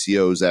these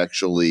ICOs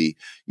actually,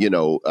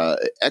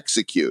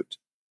 execute?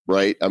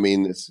 Right. I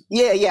mean,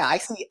 I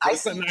see.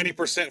 That's a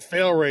 90%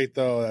 fail rate,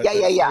 though.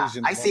 Yeah.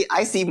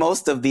 I see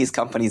most of these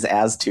companies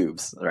as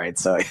tubes, right?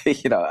 So,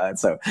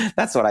 so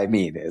that's what I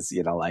mean is,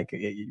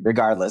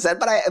 regardless.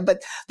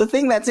 But the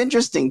thing that's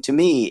interesting to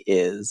me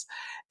is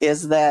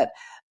that,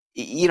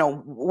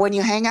 when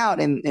you hang out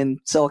in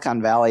Silicon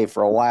Valley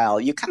for a while,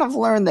 you kind of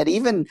learn that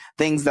even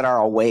things that are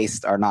a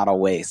waste are not a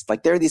waste.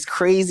 Like, there are these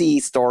crazy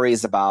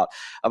stories about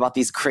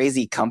these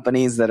crazy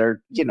companies that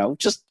are,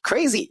 just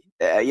crazy.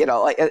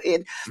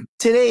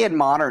 Today in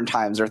modern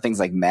times, there are things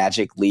like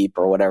Magic Leap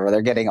or whatever.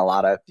 They're getting a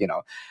lot of,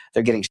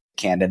 they're getting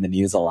canned in the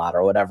news a lot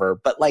or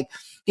whatever. But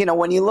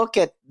when you look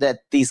at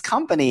these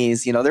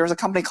companies, there was a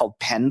company called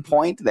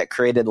PenPoint that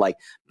created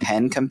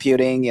pen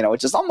computing,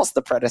 which is almost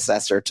the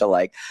predecessor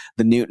to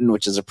the Newton,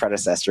 which is a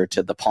predecessor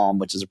to the Palm,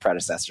 which is a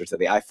predecessor to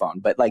the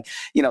iPhone. But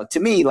to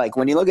me,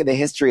 when you look at the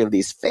history of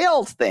these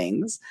failed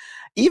things,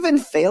 even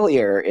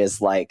failure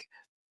is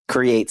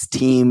creates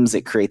teams,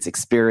 it creates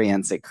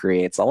experience, it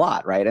creates a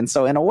lot, right? And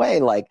so in a way,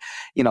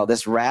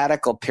 this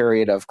radical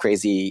period of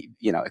crazy,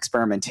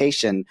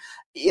 experimentation,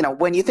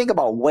 when you think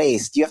about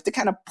waste, you have to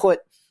kind of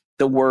put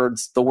the word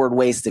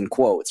waste in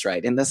quotes,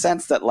 right? In the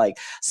sense that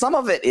some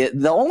of it,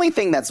 the only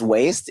thing that's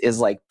waste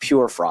is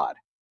pure fraud,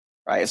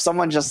 right? If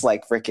someone just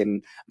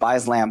freaking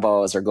buys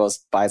Lambos or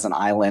buys an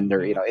island,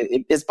 or,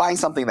 is buying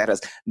something that has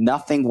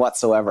nothing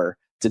whatsoever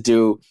to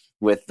do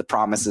with the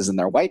promises in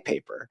their white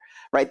paper,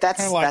 right? That's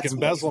kind of that's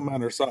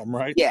embezzlement waste. Or something,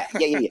 right? Yeah.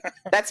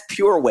 That's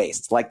pure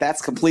waste.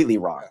 That's completely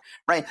wrong,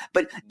 right?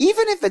 But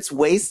even if it's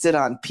wasted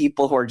on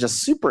people who are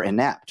just super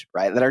inept,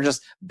 right, that are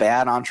just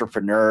bad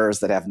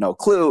entrepreneurs that have no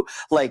clue,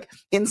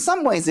 in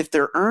some ways, if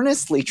they're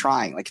earnestly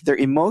trying, if they're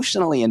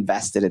emotionally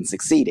invested in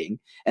succeeding,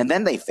 and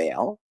then they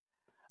fail,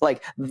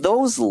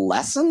 those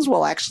lessons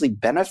will actually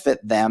benefit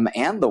them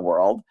and the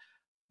world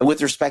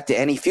with respect to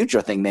any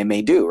future thing they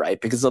may do, right?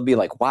 Because they'll be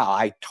wow,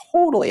 I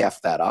totally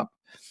effed that up.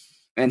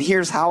 And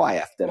here's how I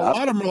effed it A up.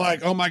 lot of them are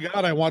like, oh my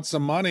God, I want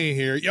some money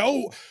here.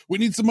 Yo, we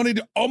need some money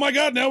oh my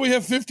God, now we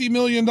have $50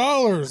 million.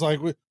 Like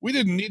we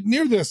didn't need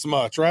near this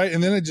much, right?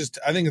 And then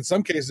I think in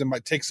some cases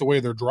it takes away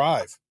their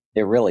drive.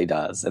 It really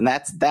does. And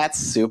that's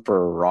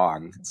super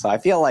wrong. So I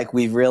feel like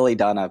we've really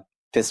done a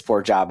piss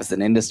poor job as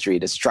an industry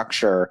to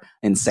structure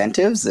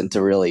incentives and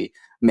to really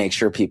make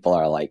sure people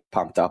are like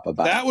pumped up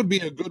about that. Would be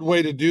a good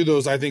way to do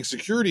those, I think,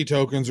 security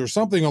tokens or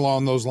something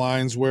along those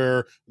lines,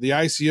 where the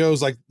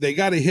ICOs, like, they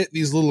got to hit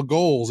these little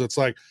goals. It's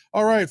like,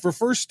 all right, for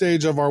first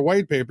stage of our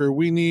white paper,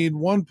 we need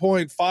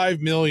 1.5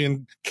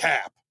 million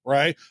cap.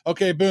 Right?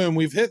 Okay, boom,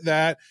 we've hit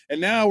that. And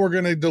now we're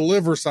going to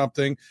deliver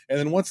something. And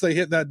then once they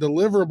hit that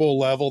deliverable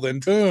level, then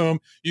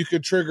boom, you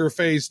could trigger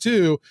phase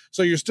 2.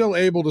 So you're still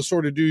able to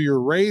sort of do your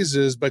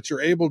raises, but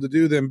you're able to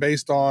do them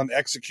based on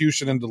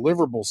execution and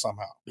deliverable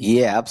somehow.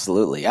 Yeah,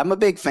 absolutely. I'm a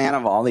big fan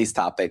of all these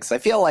topics. I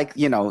feel like,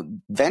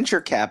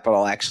 venture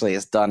capital actually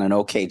has done an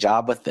okay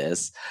job with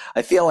this.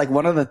 I feel like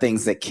one of the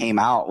things that came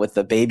out with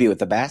the baby with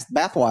the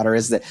bathwater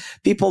is that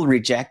people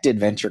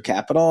rejected venture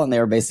capital, and they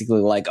were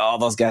basically like, oh,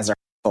 those guys are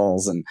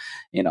and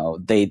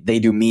they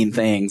do mean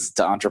things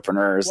to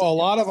entrepreneurs. Well, a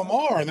lot of them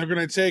are, and they're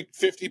going to take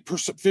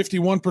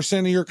 51%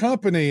 of your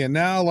company, and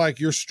now like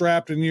you're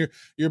strapped and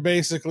you're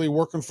basically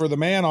working for the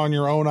man on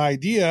your own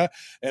idea,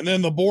 and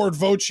then the board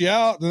votes you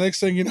out. The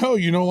next thing you know,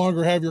 you no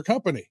longer have your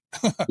company.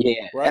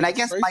 Yeah, right? And I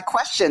guess my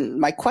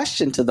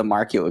question to the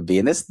market would be,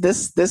 and this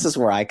is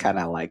where I kind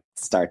of like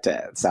start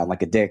to sound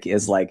like a dick,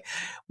 is like,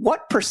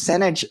 what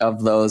percentage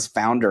of those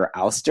founder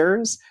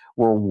ousters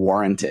were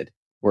warranted?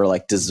 Were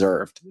like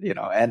deserved,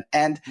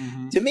 and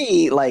to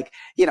me, like,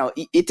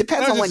 it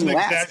depends on when you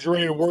ask.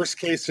 Exaggerated worst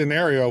case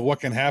scenario of what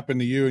can happen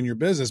to you and your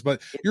business,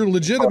 but you're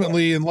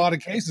legitimately in a lot of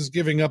cases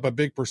giving up a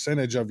big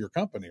percentage of your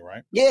company,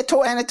 right? Yeah,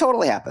 and it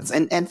totally happens,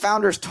 and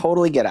founders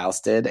totally get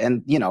ousted,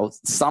 and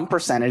some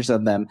percentage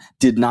of them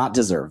did not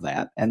deserve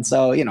that, and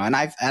so and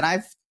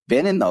I've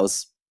been in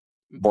those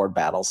board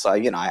battles, so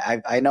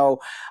I know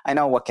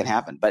what can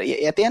happen, but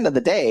at the end of the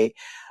day,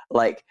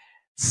 like,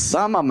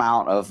 some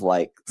amount of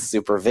like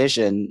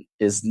supervision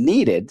is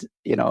needed,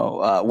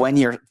 when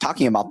you're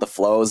talking about the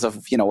flows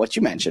of, what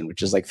you mentioned,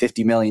 which is like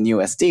 50 million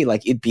USD.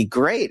 Like, it'd be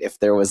great if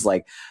there was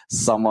like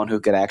someone who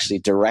could actually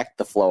direct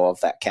the flow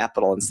of that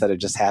capital instead of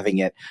just having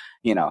it,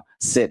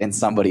 sit in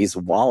somebody's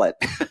wallet,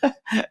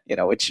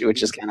 which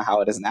is kind of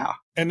how it is now.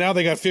 And now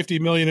they got 50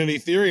 million in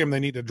Ethereum they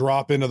need to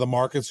drop into the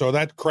market. So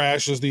that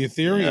crashes the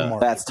Ethereum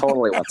market. That's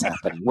totally what's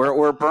happening.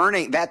 We're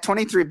burning that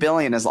 23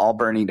 billion is all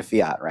burning to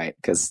fiat, right?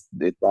 Because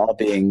it's all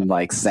being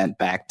like sent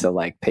back to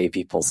like pay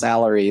people's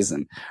salaries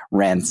and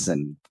rents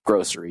and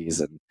groceries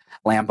and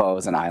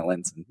Lambos and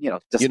islands, and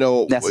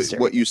necessary.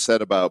 What you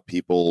said about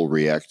people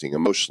reacting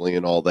emotionally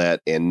and all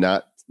that, and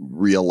not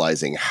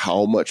realizing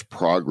how much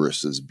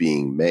progress is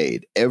being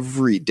made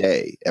every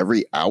day,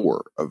 every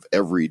hour of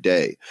every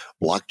day.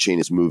 Blockchain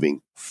is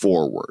moving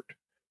forward,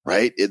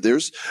 right?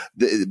 There's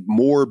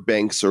more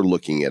banks are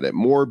looking at it.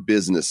 More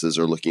businesses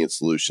are looking at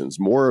solutions.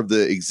 More of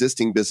the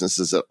existing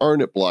businesses that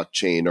aren't at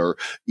blockchain, or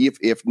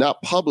if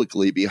not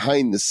publicly,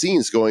 behind the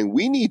scenes going,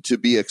 we need to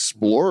be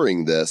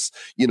exploring this,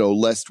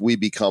 lest we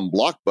become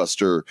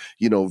Blockbuster,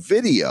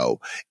 video.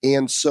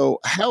 And so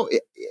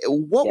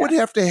what would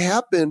have to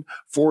happen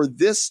for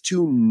this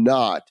to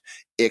not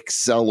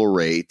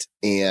accelerate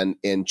and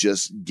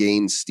just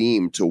gain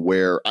steam to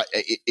where,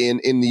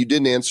 and you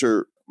didn't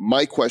answer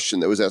my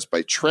question that was asked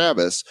by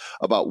Travis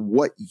about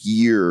what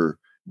year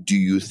do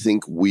you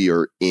think we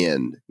are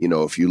in?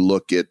 If you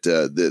look at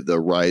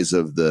the rise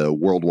of the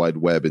World Wide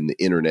Web and the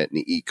internet and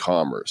the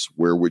e-commerce,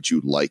 where would you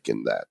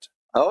liken that?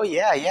 Oh,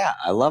 yeah.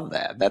 I love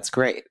that. That's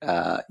great.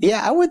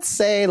 I would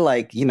say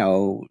like,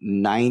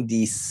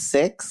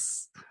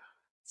 96.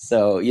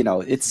 So,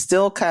 it's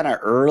still kind of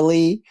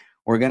early.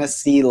 We're going to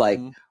see like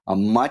a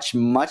much,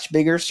 much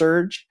bigger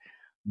surge,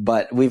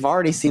 but we've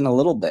already seen a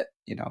little bit.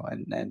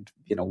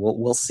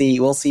 We'll see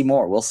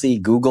more. We'll see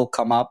Google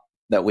come up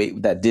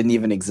that didn't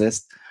even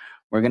exist.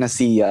 We're going to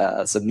see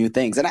some new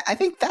things. And I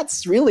think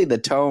that's really the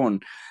tone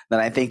that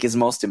I think is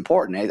most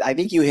important. I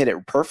think you hit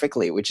it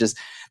perfectly, which is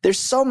there's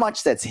so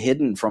much that's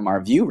hidden from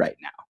our view right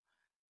now.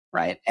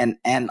 Right. And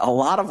a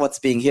lot of what's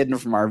being hidden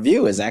from our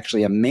view is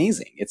actually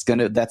amazing.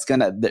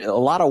 A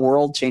lot of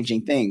world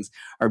changing things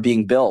are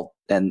being built,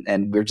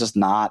 and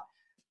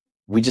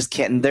we just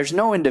can't, there's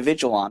no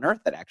individual on earth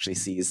that actually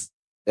sees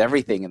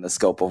everything in the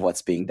scope of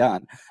what's being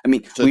done. I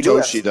mean,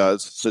 Satoshi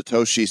does.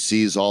 Satoshi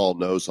sees all,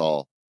 knows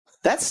all.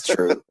 That's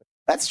true.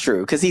 That's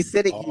true. Cause he's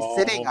sitting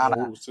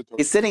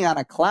on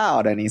a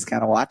cloud and he's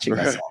kind of watching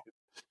us all.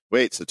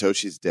 Wait,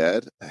 Satoshi's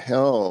dead?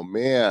 Oh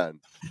man.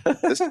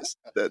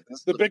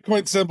 The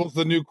Bitcoin symbol's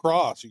the new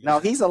cross. No,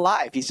 he's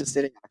alive. He's just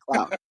sitting on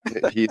a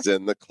cloud. He's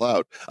in the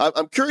cloud.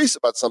 I'm curious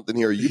about something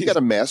here. You got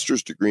a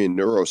master's degree in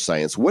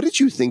neuroscience. What did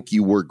you think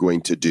you were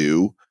going to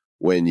do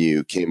when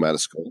you came out of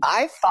school?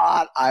 I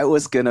thought I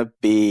was going to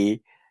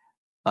be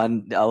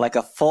like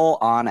a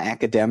full-on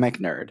academic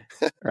nerd,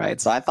 right?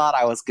 So I thought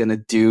I was going to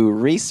do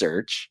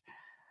research,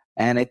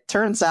 And it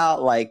turns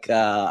out like,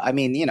 I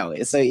mean, you know,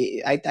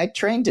 I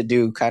trained to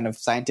do kind of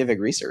scientific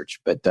research,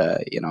 but,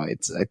 you know,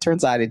 it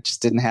turns out it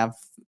just didn't have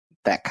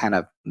that kind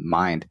of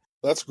mind.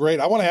 That's great.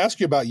 I want to ask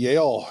you about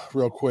Yale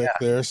real quick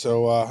there.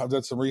 So I've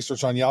done some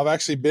research on Yale. I've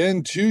actually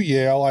been to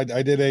Yale. I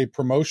did a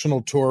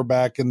promotional tour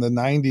back in the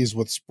 90s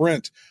with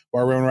Sprint,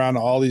 where I went around to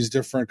all these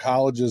different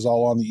colleges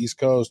all on the East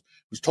Coast.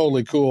 It was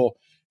totally cool.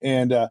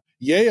 And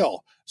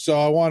Yale. So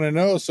I want to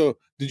know, so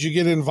did you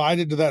get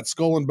invited to that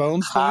Skull and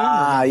Bones thing?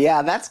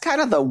 Yeah, that's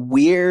kind of the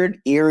weird,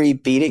 eerie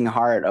beating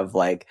heart of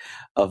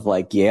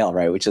Yale,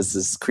 right? Which is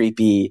this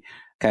creepy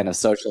kind of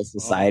social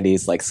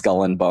societies like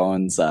Skull and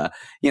Bones.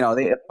 You know,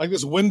 they like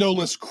this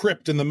windowless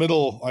crypt in the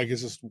middle. Like,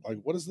 it's just like,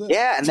 what is this?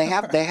 Yeah, and they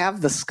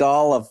have the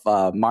skull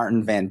of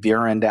Martin Van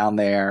Buren down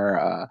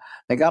there.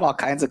 They got all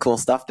kinds of cool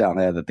stuff down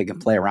there that they can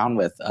play around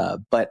with.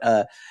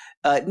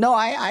 No,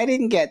 I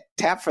didn't get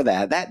tapped for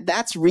that.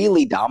 That's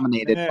really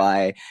dominated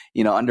by,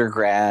 you know,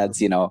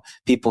 undergrads, you know,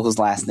 people whose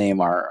last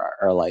name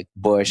are like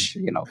Bush,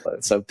 you know,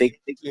 so big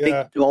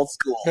old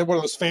school. Had one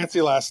of those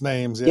fancy last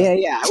names.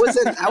 Yeah.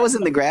 I was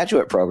in the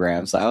graduate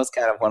program, so I was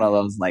kind of one of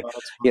those like,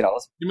 you know,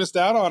 you missed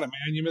out on it,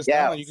 man. You missed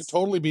out on it. You could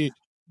totally be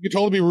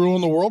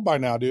ruling the world by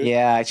now, dude.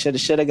 Yeah, I should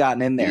have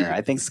gotten in there.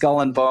 I think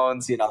Skull and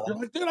Bones, you know. You're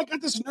like, dude, I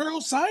got this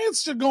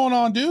neuroscience shit going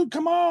on, dude.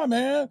 Come on,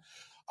 man.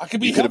 I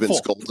could be You could have been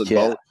Skull and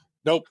Bones.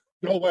 Nope.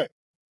 Go away.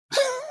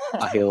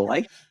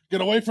 Get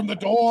away from the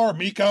door,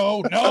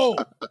 Miko. No.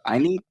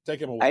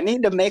 Take him away. I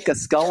need to make a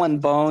Skull and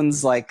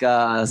Bones like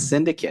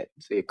syndicate,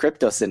 a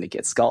crypto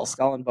syndicate, Skull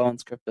and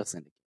Bones crypto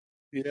syndicate.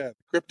 Yeah,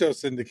 crypto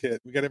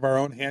syndicate. We got to have our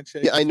own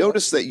handshake. Yeah, I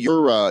noticed that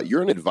you're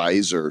an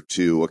advisor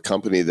to a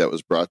company that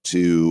was brought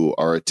to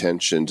our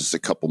attention just a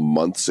couple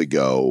months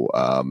ago.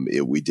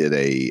 We did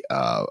a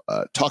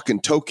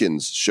Talking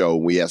Tokens show.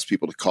 We asked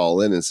people to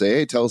call in and say,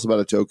 "Hey, tell us about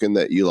a token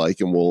that you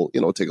like, and we'll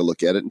take a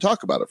look at it and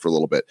talk about it for a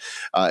little bit."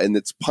 And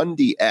it's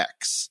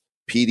PundiX,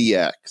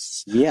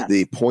 PDX. Yeah,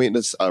 the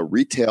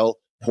retail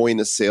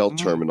point of sale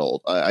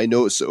terminal. I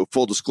know, so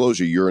full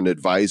disclosure, you're an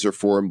advisor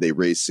for them. They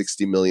raised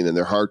 $60 million in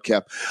their hard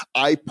cap.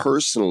 I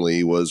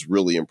personally was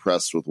really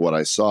impressed with what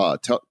I saw.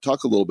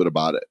 Talk a little bit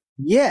about it.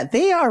 Yeah,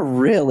 they are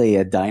really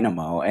a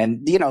dynamo.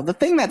 And, you know, the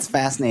thing that's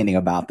fascinating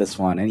about this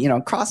one, and, you know,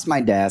 across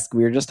my desk,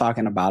 we were just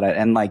talking about it,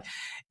 and like,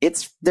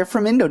 they're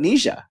from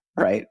Indonesia,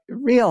 right?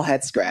 Real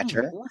head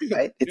scratcher,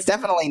 right? It's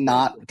definitely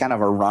not kind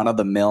of a run of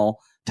the mill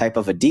type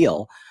of a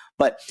deal.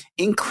 But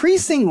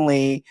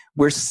increasingly,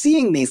 we're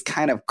seeing these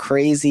kind of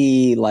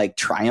crazy like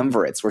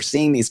triumvirates. We're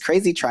seeing these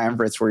crazy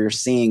triumvirates where you're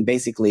seeing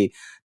basically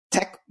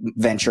tech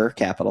venture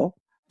capital,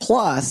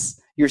 plus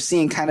you're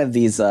seeing kind of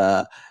these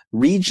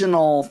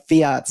regional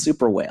fiat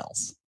super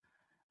whales.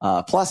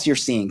 Plus you're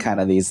seeing kind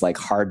of these like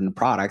hardened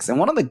products. And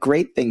one of the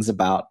great things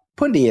about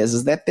Pundi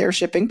is that they're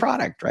shipping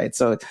product, right?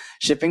 So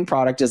shipping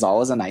product is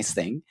always a nice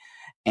thing.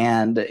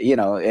 And, you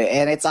know,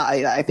 and it's,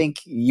 I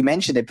think you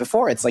mentioned it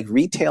before, it's like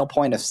retail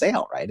point of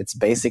sale, right? It's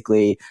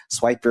basically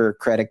swipe your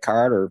credit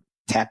card or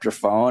tap your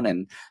phone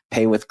and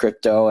pay with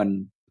crypto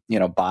and, you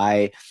know,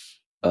 buy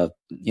a,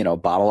 you know,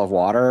 bottle of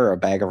water or a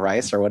bag of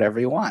rice or whatever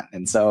you want.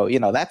 And so, you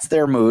know, that's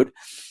their mood.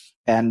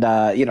 And,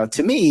 you know,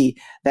 to me,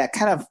 that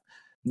kind of,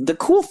 the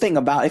cool thing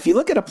about, if you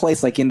look at a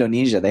place like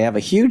Indonesia, they have a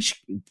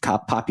huge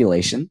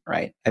population,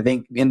 right? I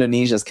think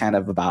Indonesia is kind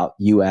of about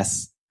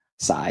US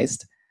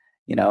sized.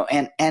 You know,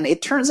 and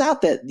it turns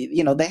out that,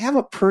 you know, they have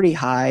a pretty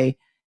high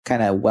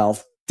kind of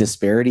wealth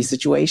disparity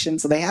situation.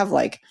 So they have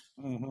like,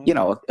 you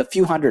know, a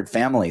few hundred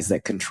families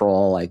that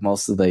control like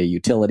most of the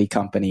utility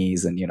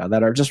companies and, you know,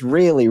 that are just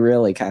really,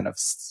 really kind of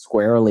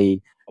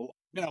squarely.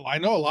 Yeah, I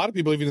know a lot of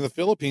people, even in the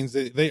Philippines,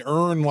 they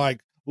earn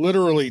like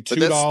literally $2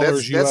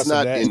 US that's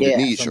not a day.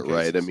 Indonesia,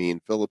 right? I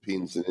mean,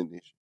 Philippines and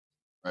Indonesia.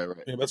 Right.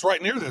 Yeah, that's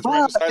right near this.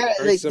 Well, right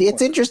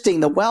it's interesting.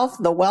 The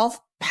wealth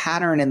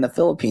pattern in the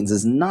Philippines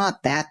is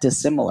not that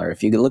dissimilar.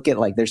 If you look at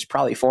like, there's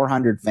probably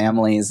 400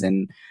 families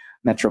in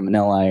Metro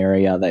Manila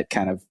area that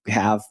kind of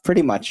have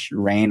pretty much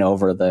reign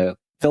over the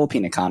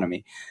Philippine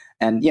economy.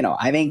 And, you know,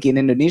 I think in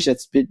Indonesia,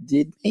 it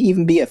may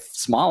even be a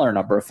smaller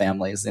number of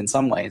families in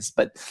some ways.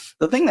 But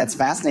the thing that's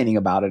fascinating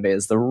about it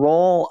is the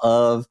role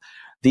of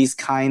these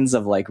kinds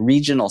of like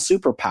regional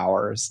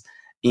superpowers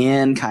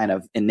in kind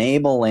of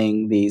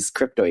enabling these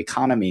crypto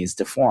economies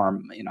to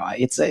form. You know,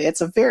 it's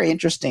a very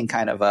interesting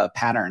kind of a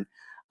pattern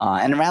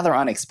and rather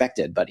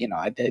unexpected. But, you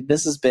know,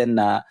 this has been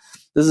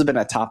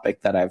a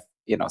topic that I've,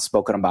 you know,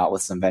 spoken about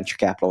with some venture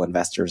capital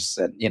investors.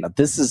 And, you know,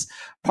 this is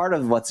part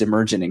of what's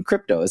emergent in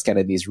crypto is kind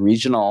of these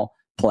regional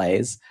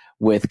plays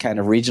with kind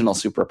of regional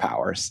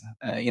superpowers,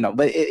 you know,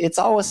 but it's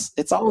always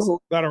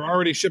that are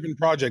already shipping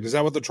project. Is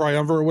that what the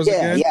triumvirate was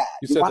again? Yeah.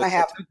 You said want to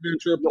have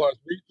venture plus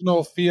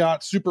regional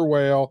fiat super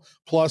whale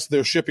plus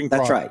their shipping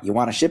product. That's right. You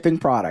want a shipping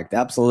product.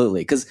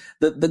 Absolutely. Because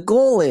the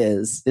goal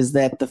is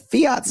that the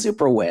fiat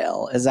super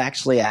whale is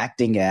actually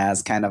acting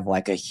as kind of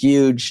like a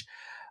huge,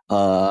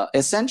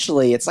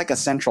 essentially it's like a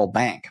central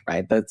bank,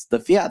 right?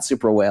 The fiat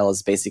super whale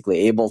is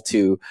basically able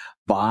to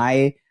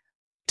buy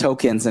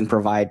tokens and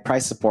provide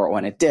price support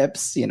when it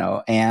dips, you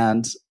know,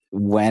 and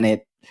when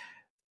it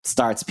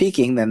starts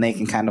peaking, then they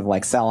can kind of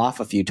like sell off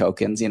a few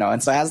tokens,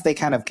 and so as they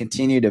kind of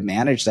continue to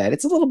manage that,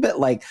 it's a little bit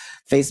like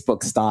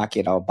Facebook stock,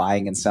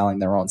 buying and selling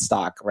their own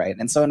stock, right?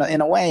 And so in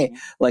a way,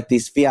 like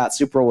these fiat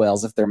super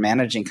whales, if they're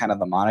managing kind of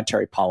the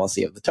monetary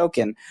policy of the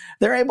token,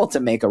 they're able to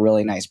make a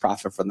really nice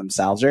profit for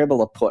themselves. They're able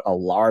to put a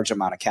large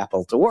amount of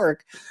capital to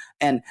work.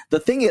 And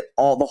the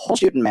whole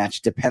shooting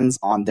match depends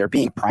on there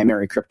being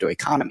primary crypto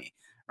economy,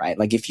 right?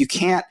 Like if you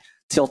can't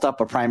tilt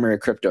up a primary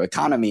crypto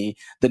economy,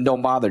 then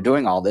don't bother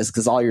doing all this,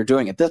 because all you're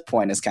doing at this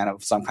point is kind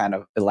of some kind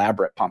of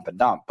elaborate pump and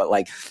dump. But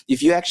like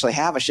if you actually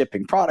have a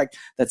shipping product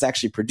that's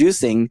actually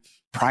producing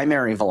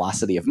primary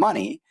velocity of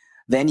money,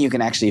 then you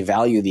can actually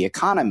value the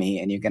economy,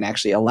 and you can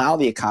actually allow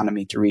the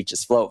economy to reach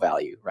its float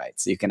value, right?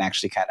 So you can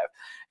actually kind of,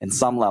 in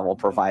some level,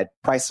 provide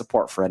price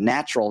support for a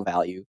natural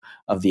value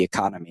of the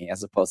economy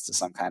as opposed to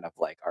some kind of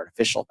like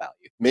artificial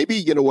value.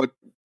 Maybe,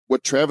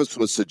 what Travis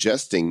was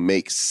suggesting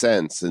makes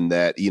sense in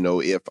that,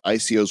 if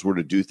ICOs were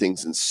to do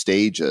things in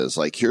stages,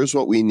 like here's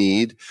what we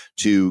need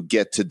to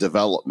get to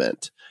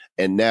development.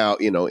 And now,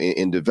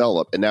 in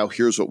develop, and now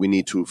here's what we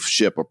need to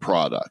ship a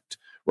product,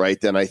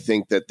 right? Then I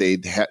think that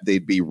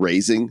they'd be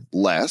raising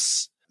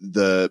less.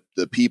 The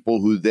people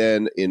who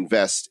then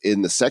invest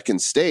in the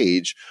second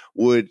stage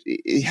would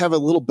have a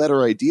little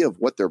better idea of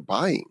what they're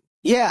buying.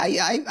 Yeah,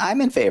 I'm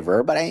in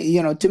favor, but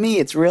to me,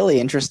 it's really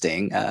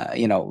interesting.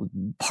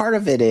 Part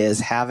of it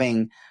is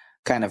having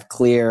kind of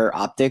clear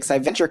optics.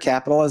 Venture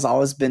capital has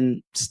always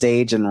been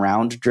stage and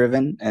round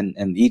driven,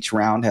 and each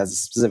round has a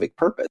specific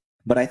purpose.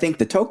 But I think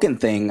the token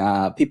thing,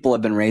 people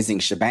have been raising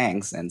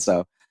shebangs, and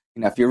so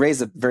if you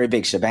raise a very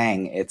big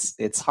shebang,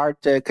 it's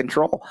hard to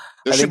control.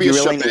 There should be a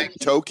shebang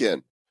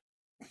token.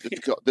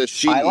 The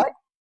sheet. I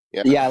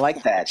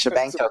like that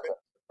shebang token.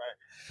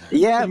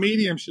 Yeah, the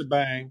medium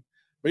shebang.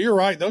 But you're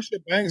right. Those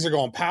shebangs are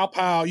going pow,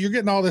 pow. You're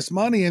getting all this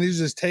money, and it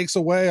just takes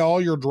away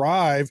all your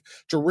drive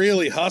to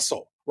really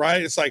hustle,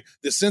 right? It's like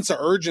the sense of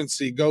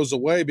urgency goes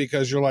away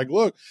because you're like,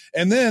 look,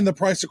 and then the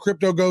price of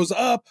crypto goes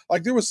up.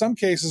 Like there was some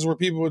cases where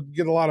people would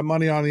get a lot of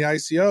money on the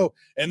ICO,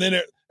 and then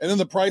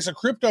the price of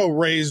crypto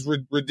raised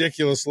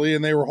ridiculously,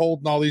 and they were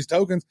holding all these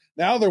tokens.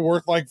 Now they're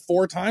worth like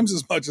 4 times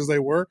as much as they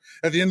were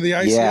at the end of the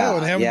ICO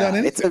and haven't done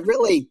anything. It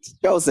really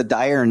shows a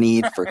dire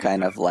need for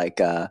kind of like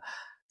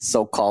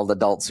so-called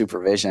adult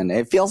supervision.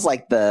 It feels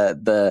like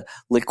the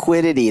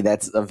liquidity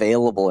that's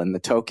available in the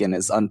token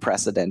is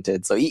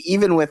unprecedented. So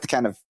even with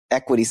kind of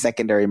equity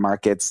secondary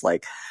markets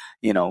like,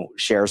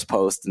 shares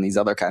post and these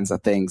other kinds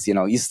of things,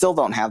 you still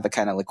don't have the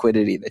kind of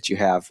liquidity that you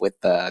have with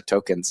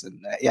tokens.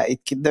 And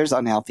there's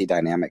unhealthy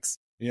dynamics.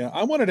 Yeah.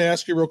 I wanted to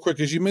ask you real quick,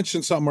 because you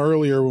mentioned something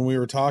earlier when we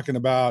were talking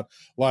about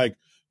like,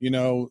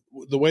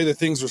 the way that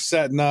things are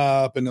setting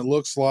up, and it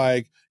looks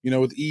like,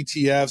 with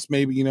ETFs,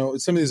 maybe,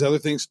 some of these other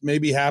things may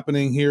be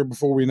happening here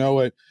before we know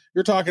it.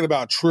 You're talking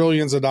about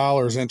trillions of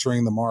dollars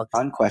entering the market.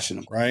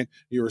 Unquestionable. Right?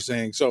 You were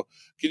saying. So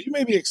could you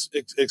maybe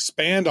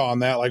expand on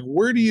that? Like,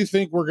 where do you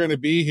think we're going to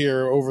be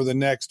here over the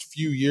next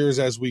few years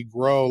as we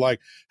grow? Like,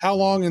 how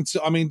long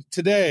until,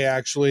 today,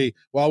 actually,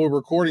 while we're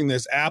recording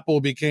this, Apple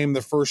became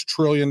the first $1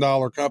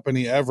 trillion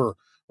company ever,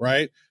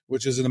 right?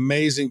 Which is an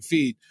amazing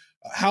feat.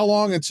 How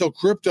long until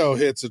crypto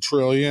hits $1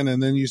 trillion?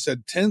 And then you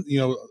said 10,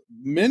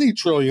 many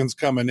trillions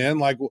coming in.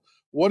 Like,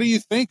 what do you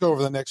think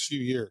over the next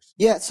few years?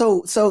 Yeah.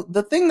 So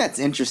the thing that's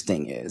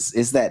interesting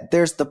is that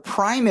there's the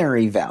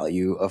primary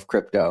value of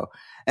crypto,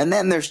 and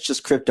then there's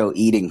just crypto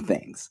eating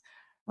things.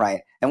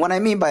 Right. And what I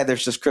mean by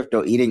there's just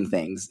crypto eating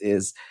things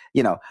is,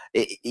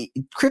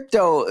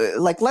 crypto,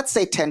 like let's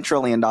say $10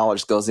 trillion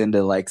goes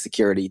into like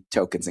security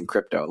tokens and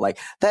crypto. Like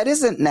that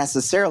isn't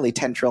necessarily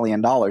 $10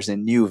 trillion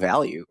in new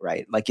value,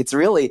 right? Like it's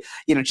really,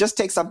 just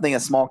take something,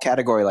 a small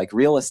category like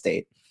real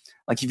estate.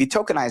 Like if you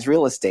tokenize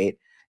real estate,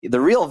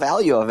 the real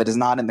value of it is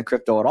not in the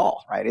crypto at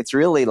all, right? It's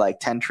really like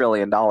 $10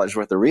 trillion worth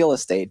of real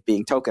estate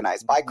being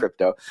tokenized by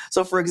crypto.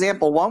 So for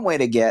example, one way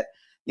to get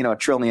 $1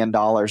 trillion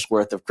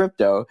worth of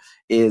crypto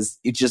is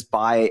you just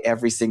buy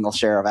every single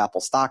share of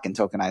Apple stock and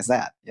tokenize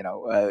that,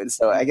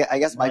 so I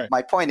guess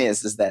my point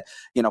is that,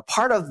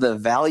 part of the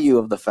value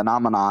of the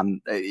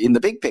phenomenon in the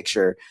big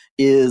picture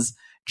is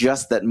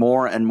just that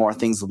more and more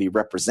things will be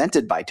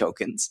represented by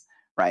tokens.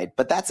 Right.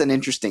 But that's an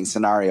interesting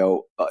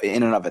scenario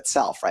in and of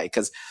itself. Right.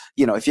 Because,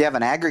 if you have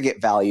an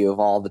aggregate value of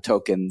all the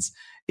tokens,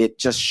 it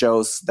just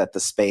shows that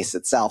the space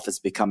itself is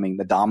becoming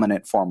the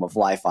dominant form of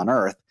life on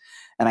Earth.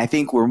 And I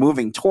think we're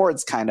moving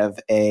towards kind of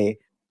a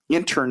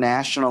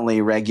internationally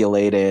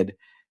regulated,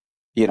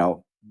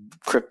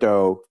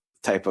 crypto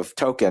type of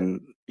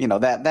token,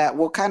 that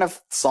will kind of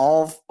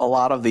solve a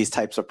lot of these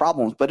types of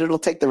problems, but it'll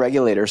take the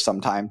regulators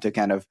some time to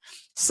kind of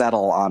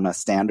settle on a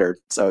standard.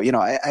 So, so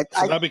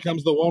that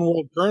becomes the one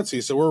world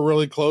currency. So we're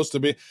really close to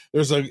be,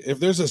 if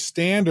there's a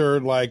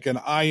standard like an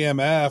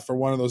IMF or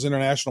one of those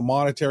international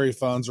monetary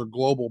funds or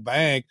global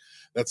bank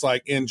that's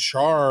like in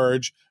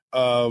charge,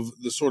 of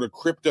the sort of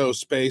crypto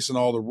space and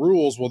all the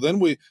rules, well,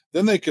 then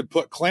they could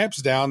put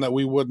clamps down that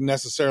we wouldn't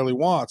necessarily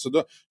want.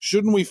 So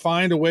shouldn't we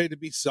find a way to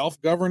be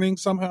self-governing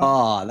somehow?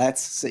 Oh,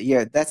 that's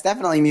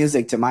definitely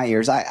music to my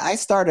ears. I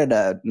started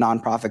a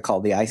nonprofit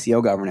called the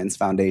ICO Governance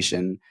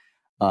Foundation,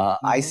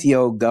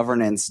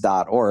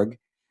 icogovernance.org.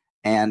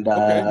 And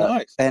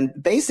nice. And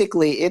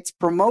basically it's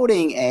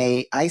promoting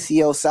a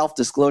ICO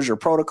self-disclosure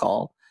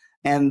protocol.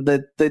 And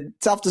the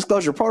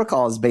self-disclosure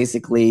protocol is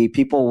basically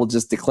people will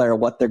just declare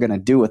what they're going to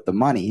do with the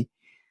money.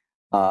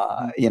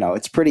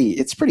 It's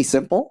pretty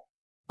simple.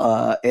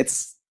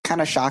 It's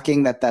kind of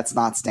shocking that that's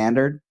not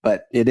standard,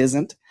 but it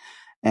isn't.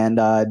 And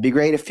it'd be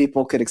great if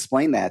people could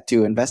explain that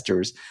to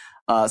investors.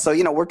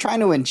 So we're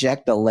trying to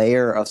inject a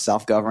layer of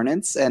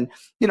self-governance. And,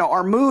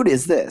 our mood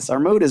is this.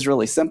 Our mood is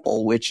really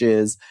simple, which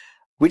is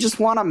we just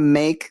want to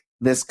make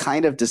this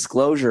kind of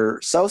disclosure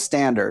so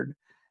standard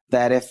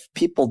that if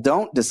people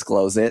don't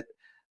disclose it,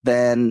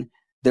 then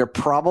they're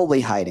probably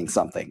hiding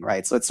something,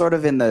 right? So it's sort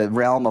of in the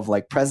realm of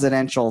like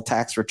presidential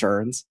tax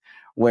returns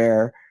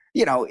where,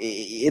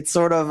 it's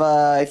sort of,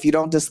 if you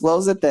don't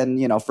disclose it,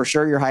 then, for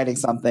sure you're hiding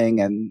something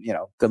and,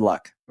 good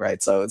luck,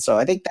 right? So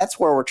I think that's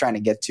where we're trying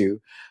to get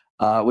to,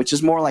 which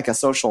is more like a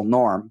social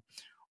norm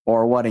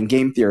or what in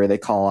game theory they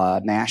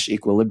call Nash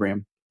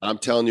equilibrium. I'm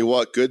telling you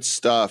what, good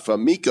stuff.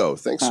 Miko,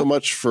 thanks so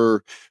much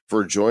for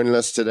joining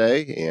us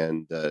today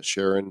and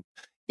sharing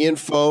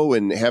info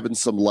and having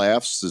some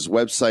laughs. His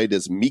website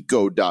is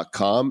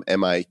Miko.com,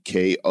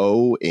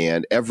 Miko,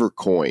 and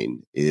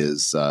Evercoin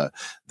is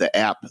the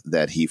app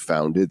that he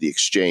founded, the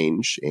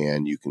exchange,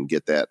 and you can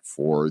get that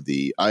for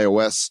the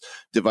iOS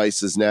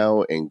devices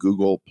now and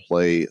Google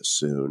Play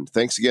soon.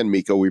 Thanks again,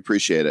 Miko. We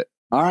appreciate it.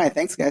 All right.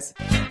 Thanks, guys.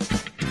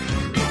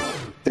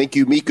 Thank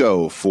you,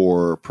 Miko,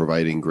 for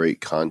providing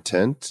great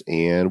content.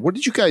 And what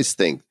did you guys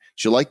think?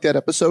 Did you like that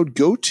episode?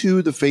 Go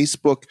to the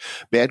Facebook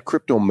Bad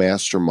Crypto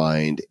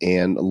Mastermind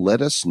and let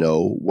us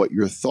know what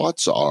your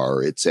thoughts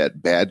are. It's at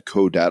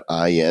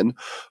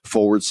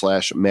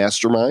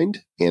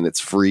badco.in/mastermind, and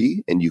it's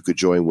free. And you could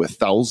join with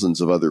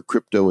thousands of other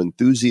crypto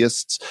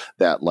enthusiasts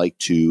that like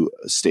to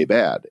stay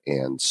bad.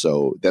 And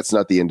so that's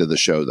not the end of the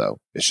show,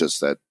 though. It's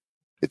just that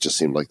it just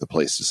seemed like the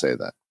place to say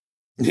that.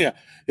 Yeah.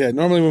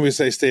 Normally when we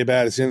say stay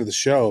bad, it's the end of the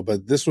show,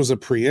 but this was a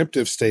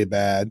preemptive stay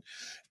bad.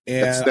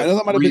 And I know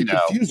that might have been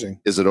confusing.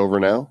 Is it over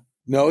now?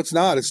 No, it's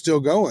not. It's still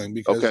going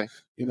because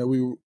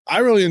I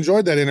really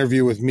enjoyed that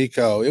interview with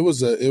Miko. It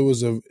was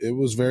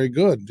very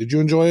good. Did you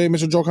enjoy it,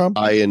 Mr. Joel Comm?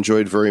 I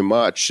enjoyed very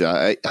much.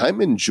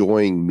 I'm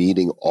enjoying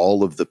meeting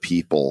all of the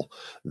people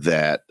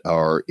that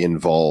are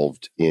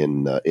involved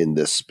in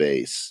this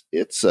space.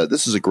 It's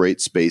this is a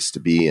great space to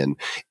be in,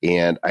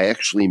 and I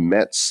actually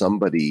met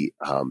somebody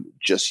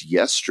just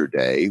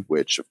yesterday.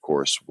 Which, of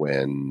course,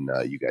 when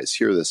you guys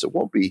hear this, it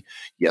won't be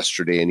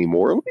yesterday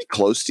anymore. It'll be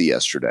close to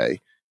yesterday.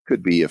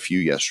 Could be a few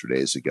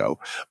yesterdays ago,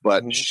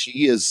 but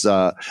she is,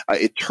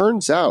 it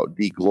turns out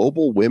the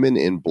Global Women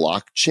in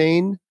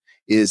Blockchain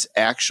is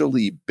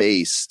actually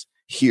based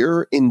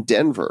here in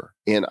Denver.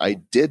 And I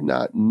did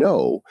not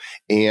know.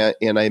 And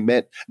I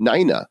met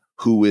Nina,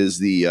 who is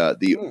the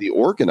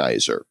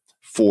organizer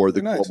for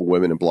the Global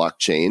Women in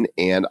Blockchain.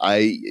 And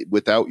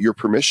without your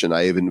permission,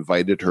 I have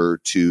invited her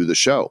to the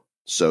show.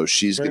 So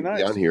she's going to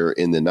be on here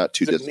in the not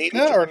too distant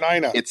Nina future. Or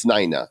Nina? It's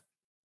Nina.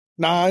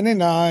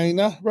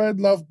 Nina,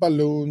 red love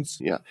balloons.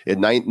 Yeah,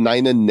 and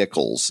Nina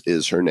Nichols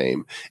is her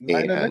name,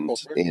 and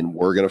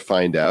we're going to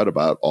find out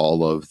about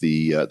all of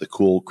the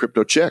cool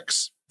crypto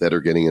chicks that are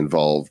getting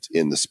involved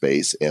in the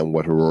space and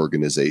what her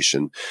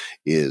organization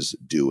is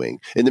doing.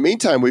 In the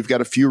meantime, we've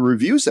got a few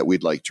reviews that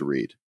we'd like to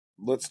read.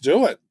 Let's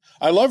do it.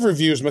 I love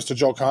reviews, Mr.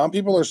 Joel Comm.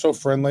 People are so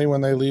friendly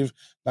when they leave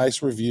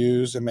nice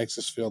reviews. It makes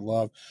us feel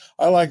loved.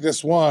 I like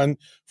this one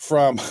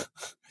from,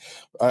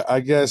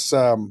 I guess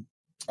a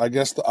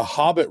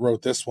Hobbit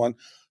wrote this one.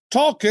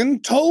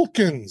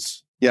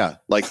 Tolkien's. Yeah,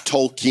 like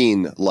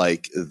Tolkien,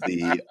 like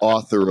the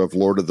author of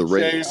Lord of the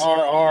Rings.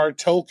 J.R.R.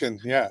 Tolkien,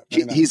 yeah.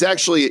 He's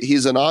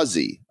an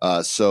Aussie.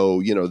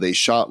 So, they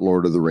shot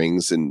Lord of the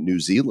Rings in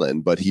New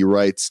Zealand, but he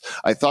writes,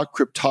 I thought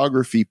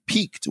cryptography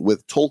peaked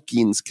with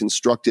Tolkien's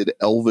constructed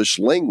Elvish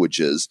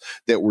languages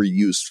that were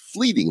used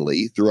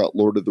fleetingly throughout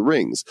Lord of the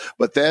Rings.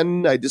 But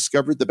then I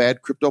discovered the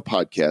Bad Crypto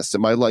podcast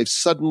and my life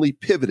suddenly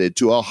pivoted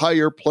to a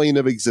higher plane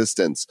of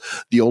existence.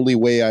 The only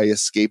way I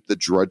escaped the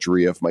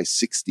drudgery of my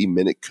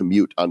 60-minute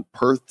commute on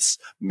Perth's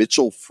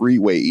Mitchell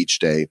Freeway each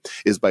day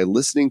is by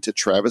listening to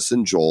Travis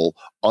and Joel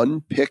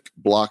unpick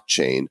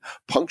blockchain,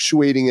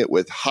 punctuating it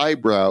with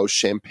highbrow,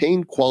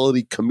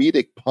 champagne-quality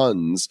comedic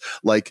puns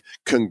like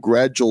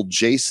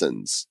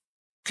congratulations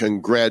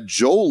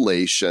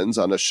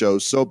on a show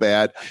so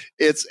bad,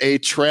 it's a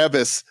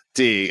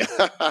travesty.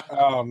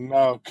 Oh,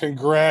 no.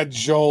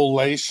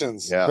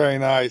 Congratulations. Yeah. Very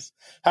nice.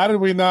 How did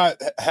we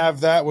not have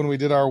that when we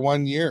did our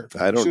 1 year?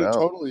 I don't know.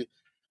 Totally.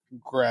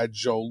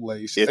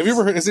 Congratulations.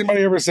 Has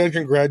anybody ever said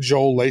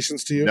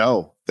congratulations to you?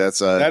 No, that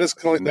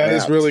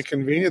is really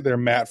convenient there,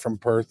 Matt from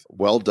Perth.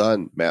 Well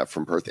done, Matt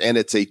from Perth. And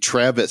it's a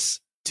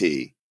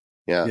travesty.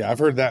 Yeah. Yeah, I've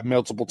heard that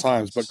multiple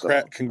times. But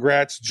So-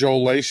 congrats,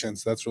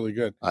 Joelations. That's really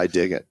good. I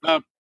dig it.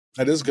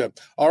 That is good.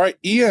 All right.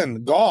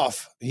 Ian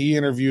Goff, he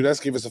interviewed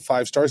us, gave us a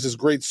 5 stars. His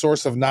great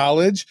source of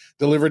knowledge,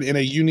 delivered in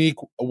a unique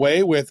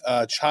way with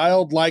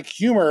childlike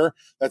humor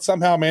that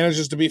somehow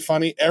manages to be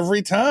funny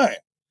every time.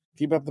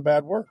 Keep up the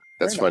bad work.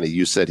 That's Very funny. nice.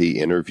 You said he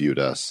interviewed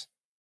us.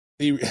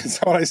 Is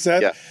that what I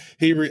said? Yeah.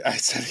 I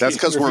said That's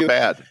because we're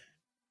bad.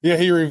 Yeah,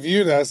 he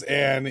reviewed us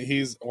and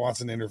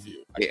wants an interview.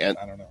 And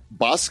I don't know.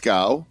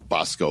 Bosco,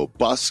 XVG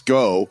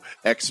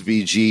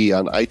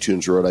on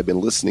iTunes wrote, I've been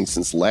listening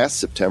since last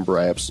September.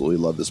 I absolutely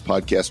love this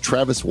podcast.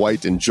 Travis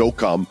White and Joe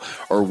Cum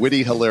are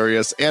witty,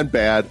 hilarious, and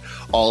bad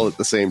all at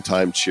the same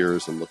time.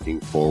 Cheers, and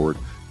looking forward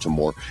to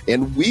more.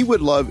 And we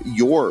would love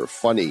your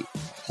funny,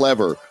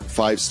 clever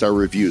 5-star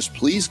reviews.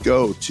 Please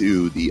go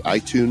to the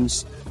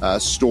iTunes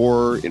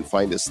store and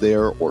find us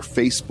there, or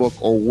Facebook,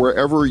 or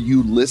wherever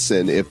you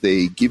listen. If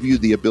they give you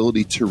the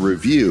ability to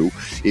review,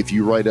 if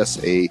you write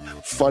us a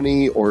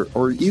funny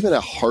or even a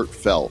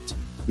heartfelt,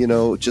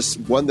 just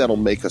one that'll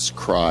make us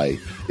cry.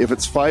 If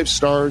it's 5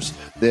 stars,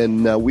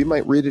 then we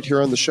might read it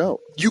here on the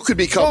show. You could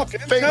become Talking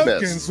famous.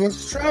 Tokens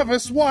with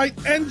Travis White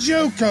and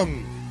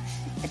Jokum.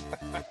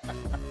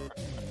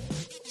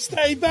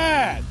 Stay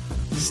bad.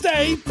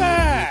 Stay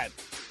bad.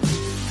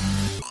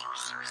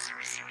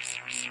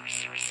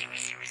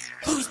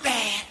 Who's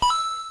bad?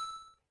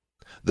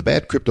 The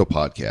Bad Crypto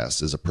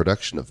Podcast is a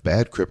production of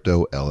Bad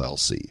Crypto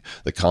LLC.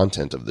 The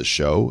content of the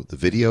show, the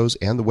videos,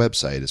 and the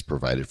website is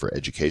provided for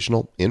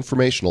educational,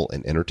 informational,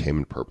 and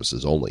entertainment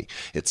purposes only.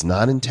 It's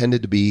not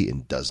intended to be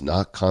and does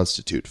not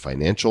constitute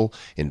financial,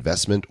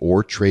 investment,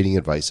 or trading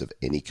advice of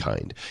any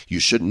kind. You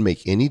shouldn't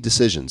make any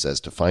decisions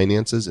as to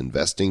finances,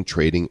 investing,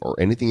 trading, or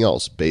anything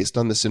else based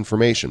on this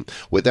information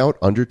without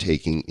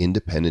undertaking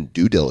independent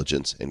due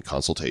diligence and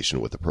consultation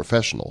with a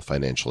professional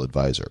financial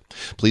advisor.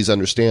 Please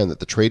understand that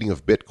the trading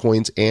of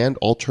Bitcoins and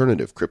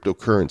alternative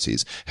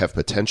cryptocurrencies have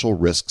potential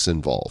risks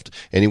involved.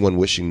 Anyone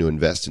wishing to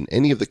invest in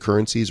any of the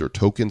currencies or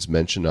tokens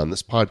mentioned on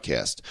this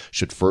podcast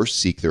should first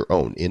seek their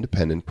own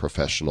independent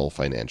professional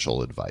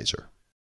financial advisor.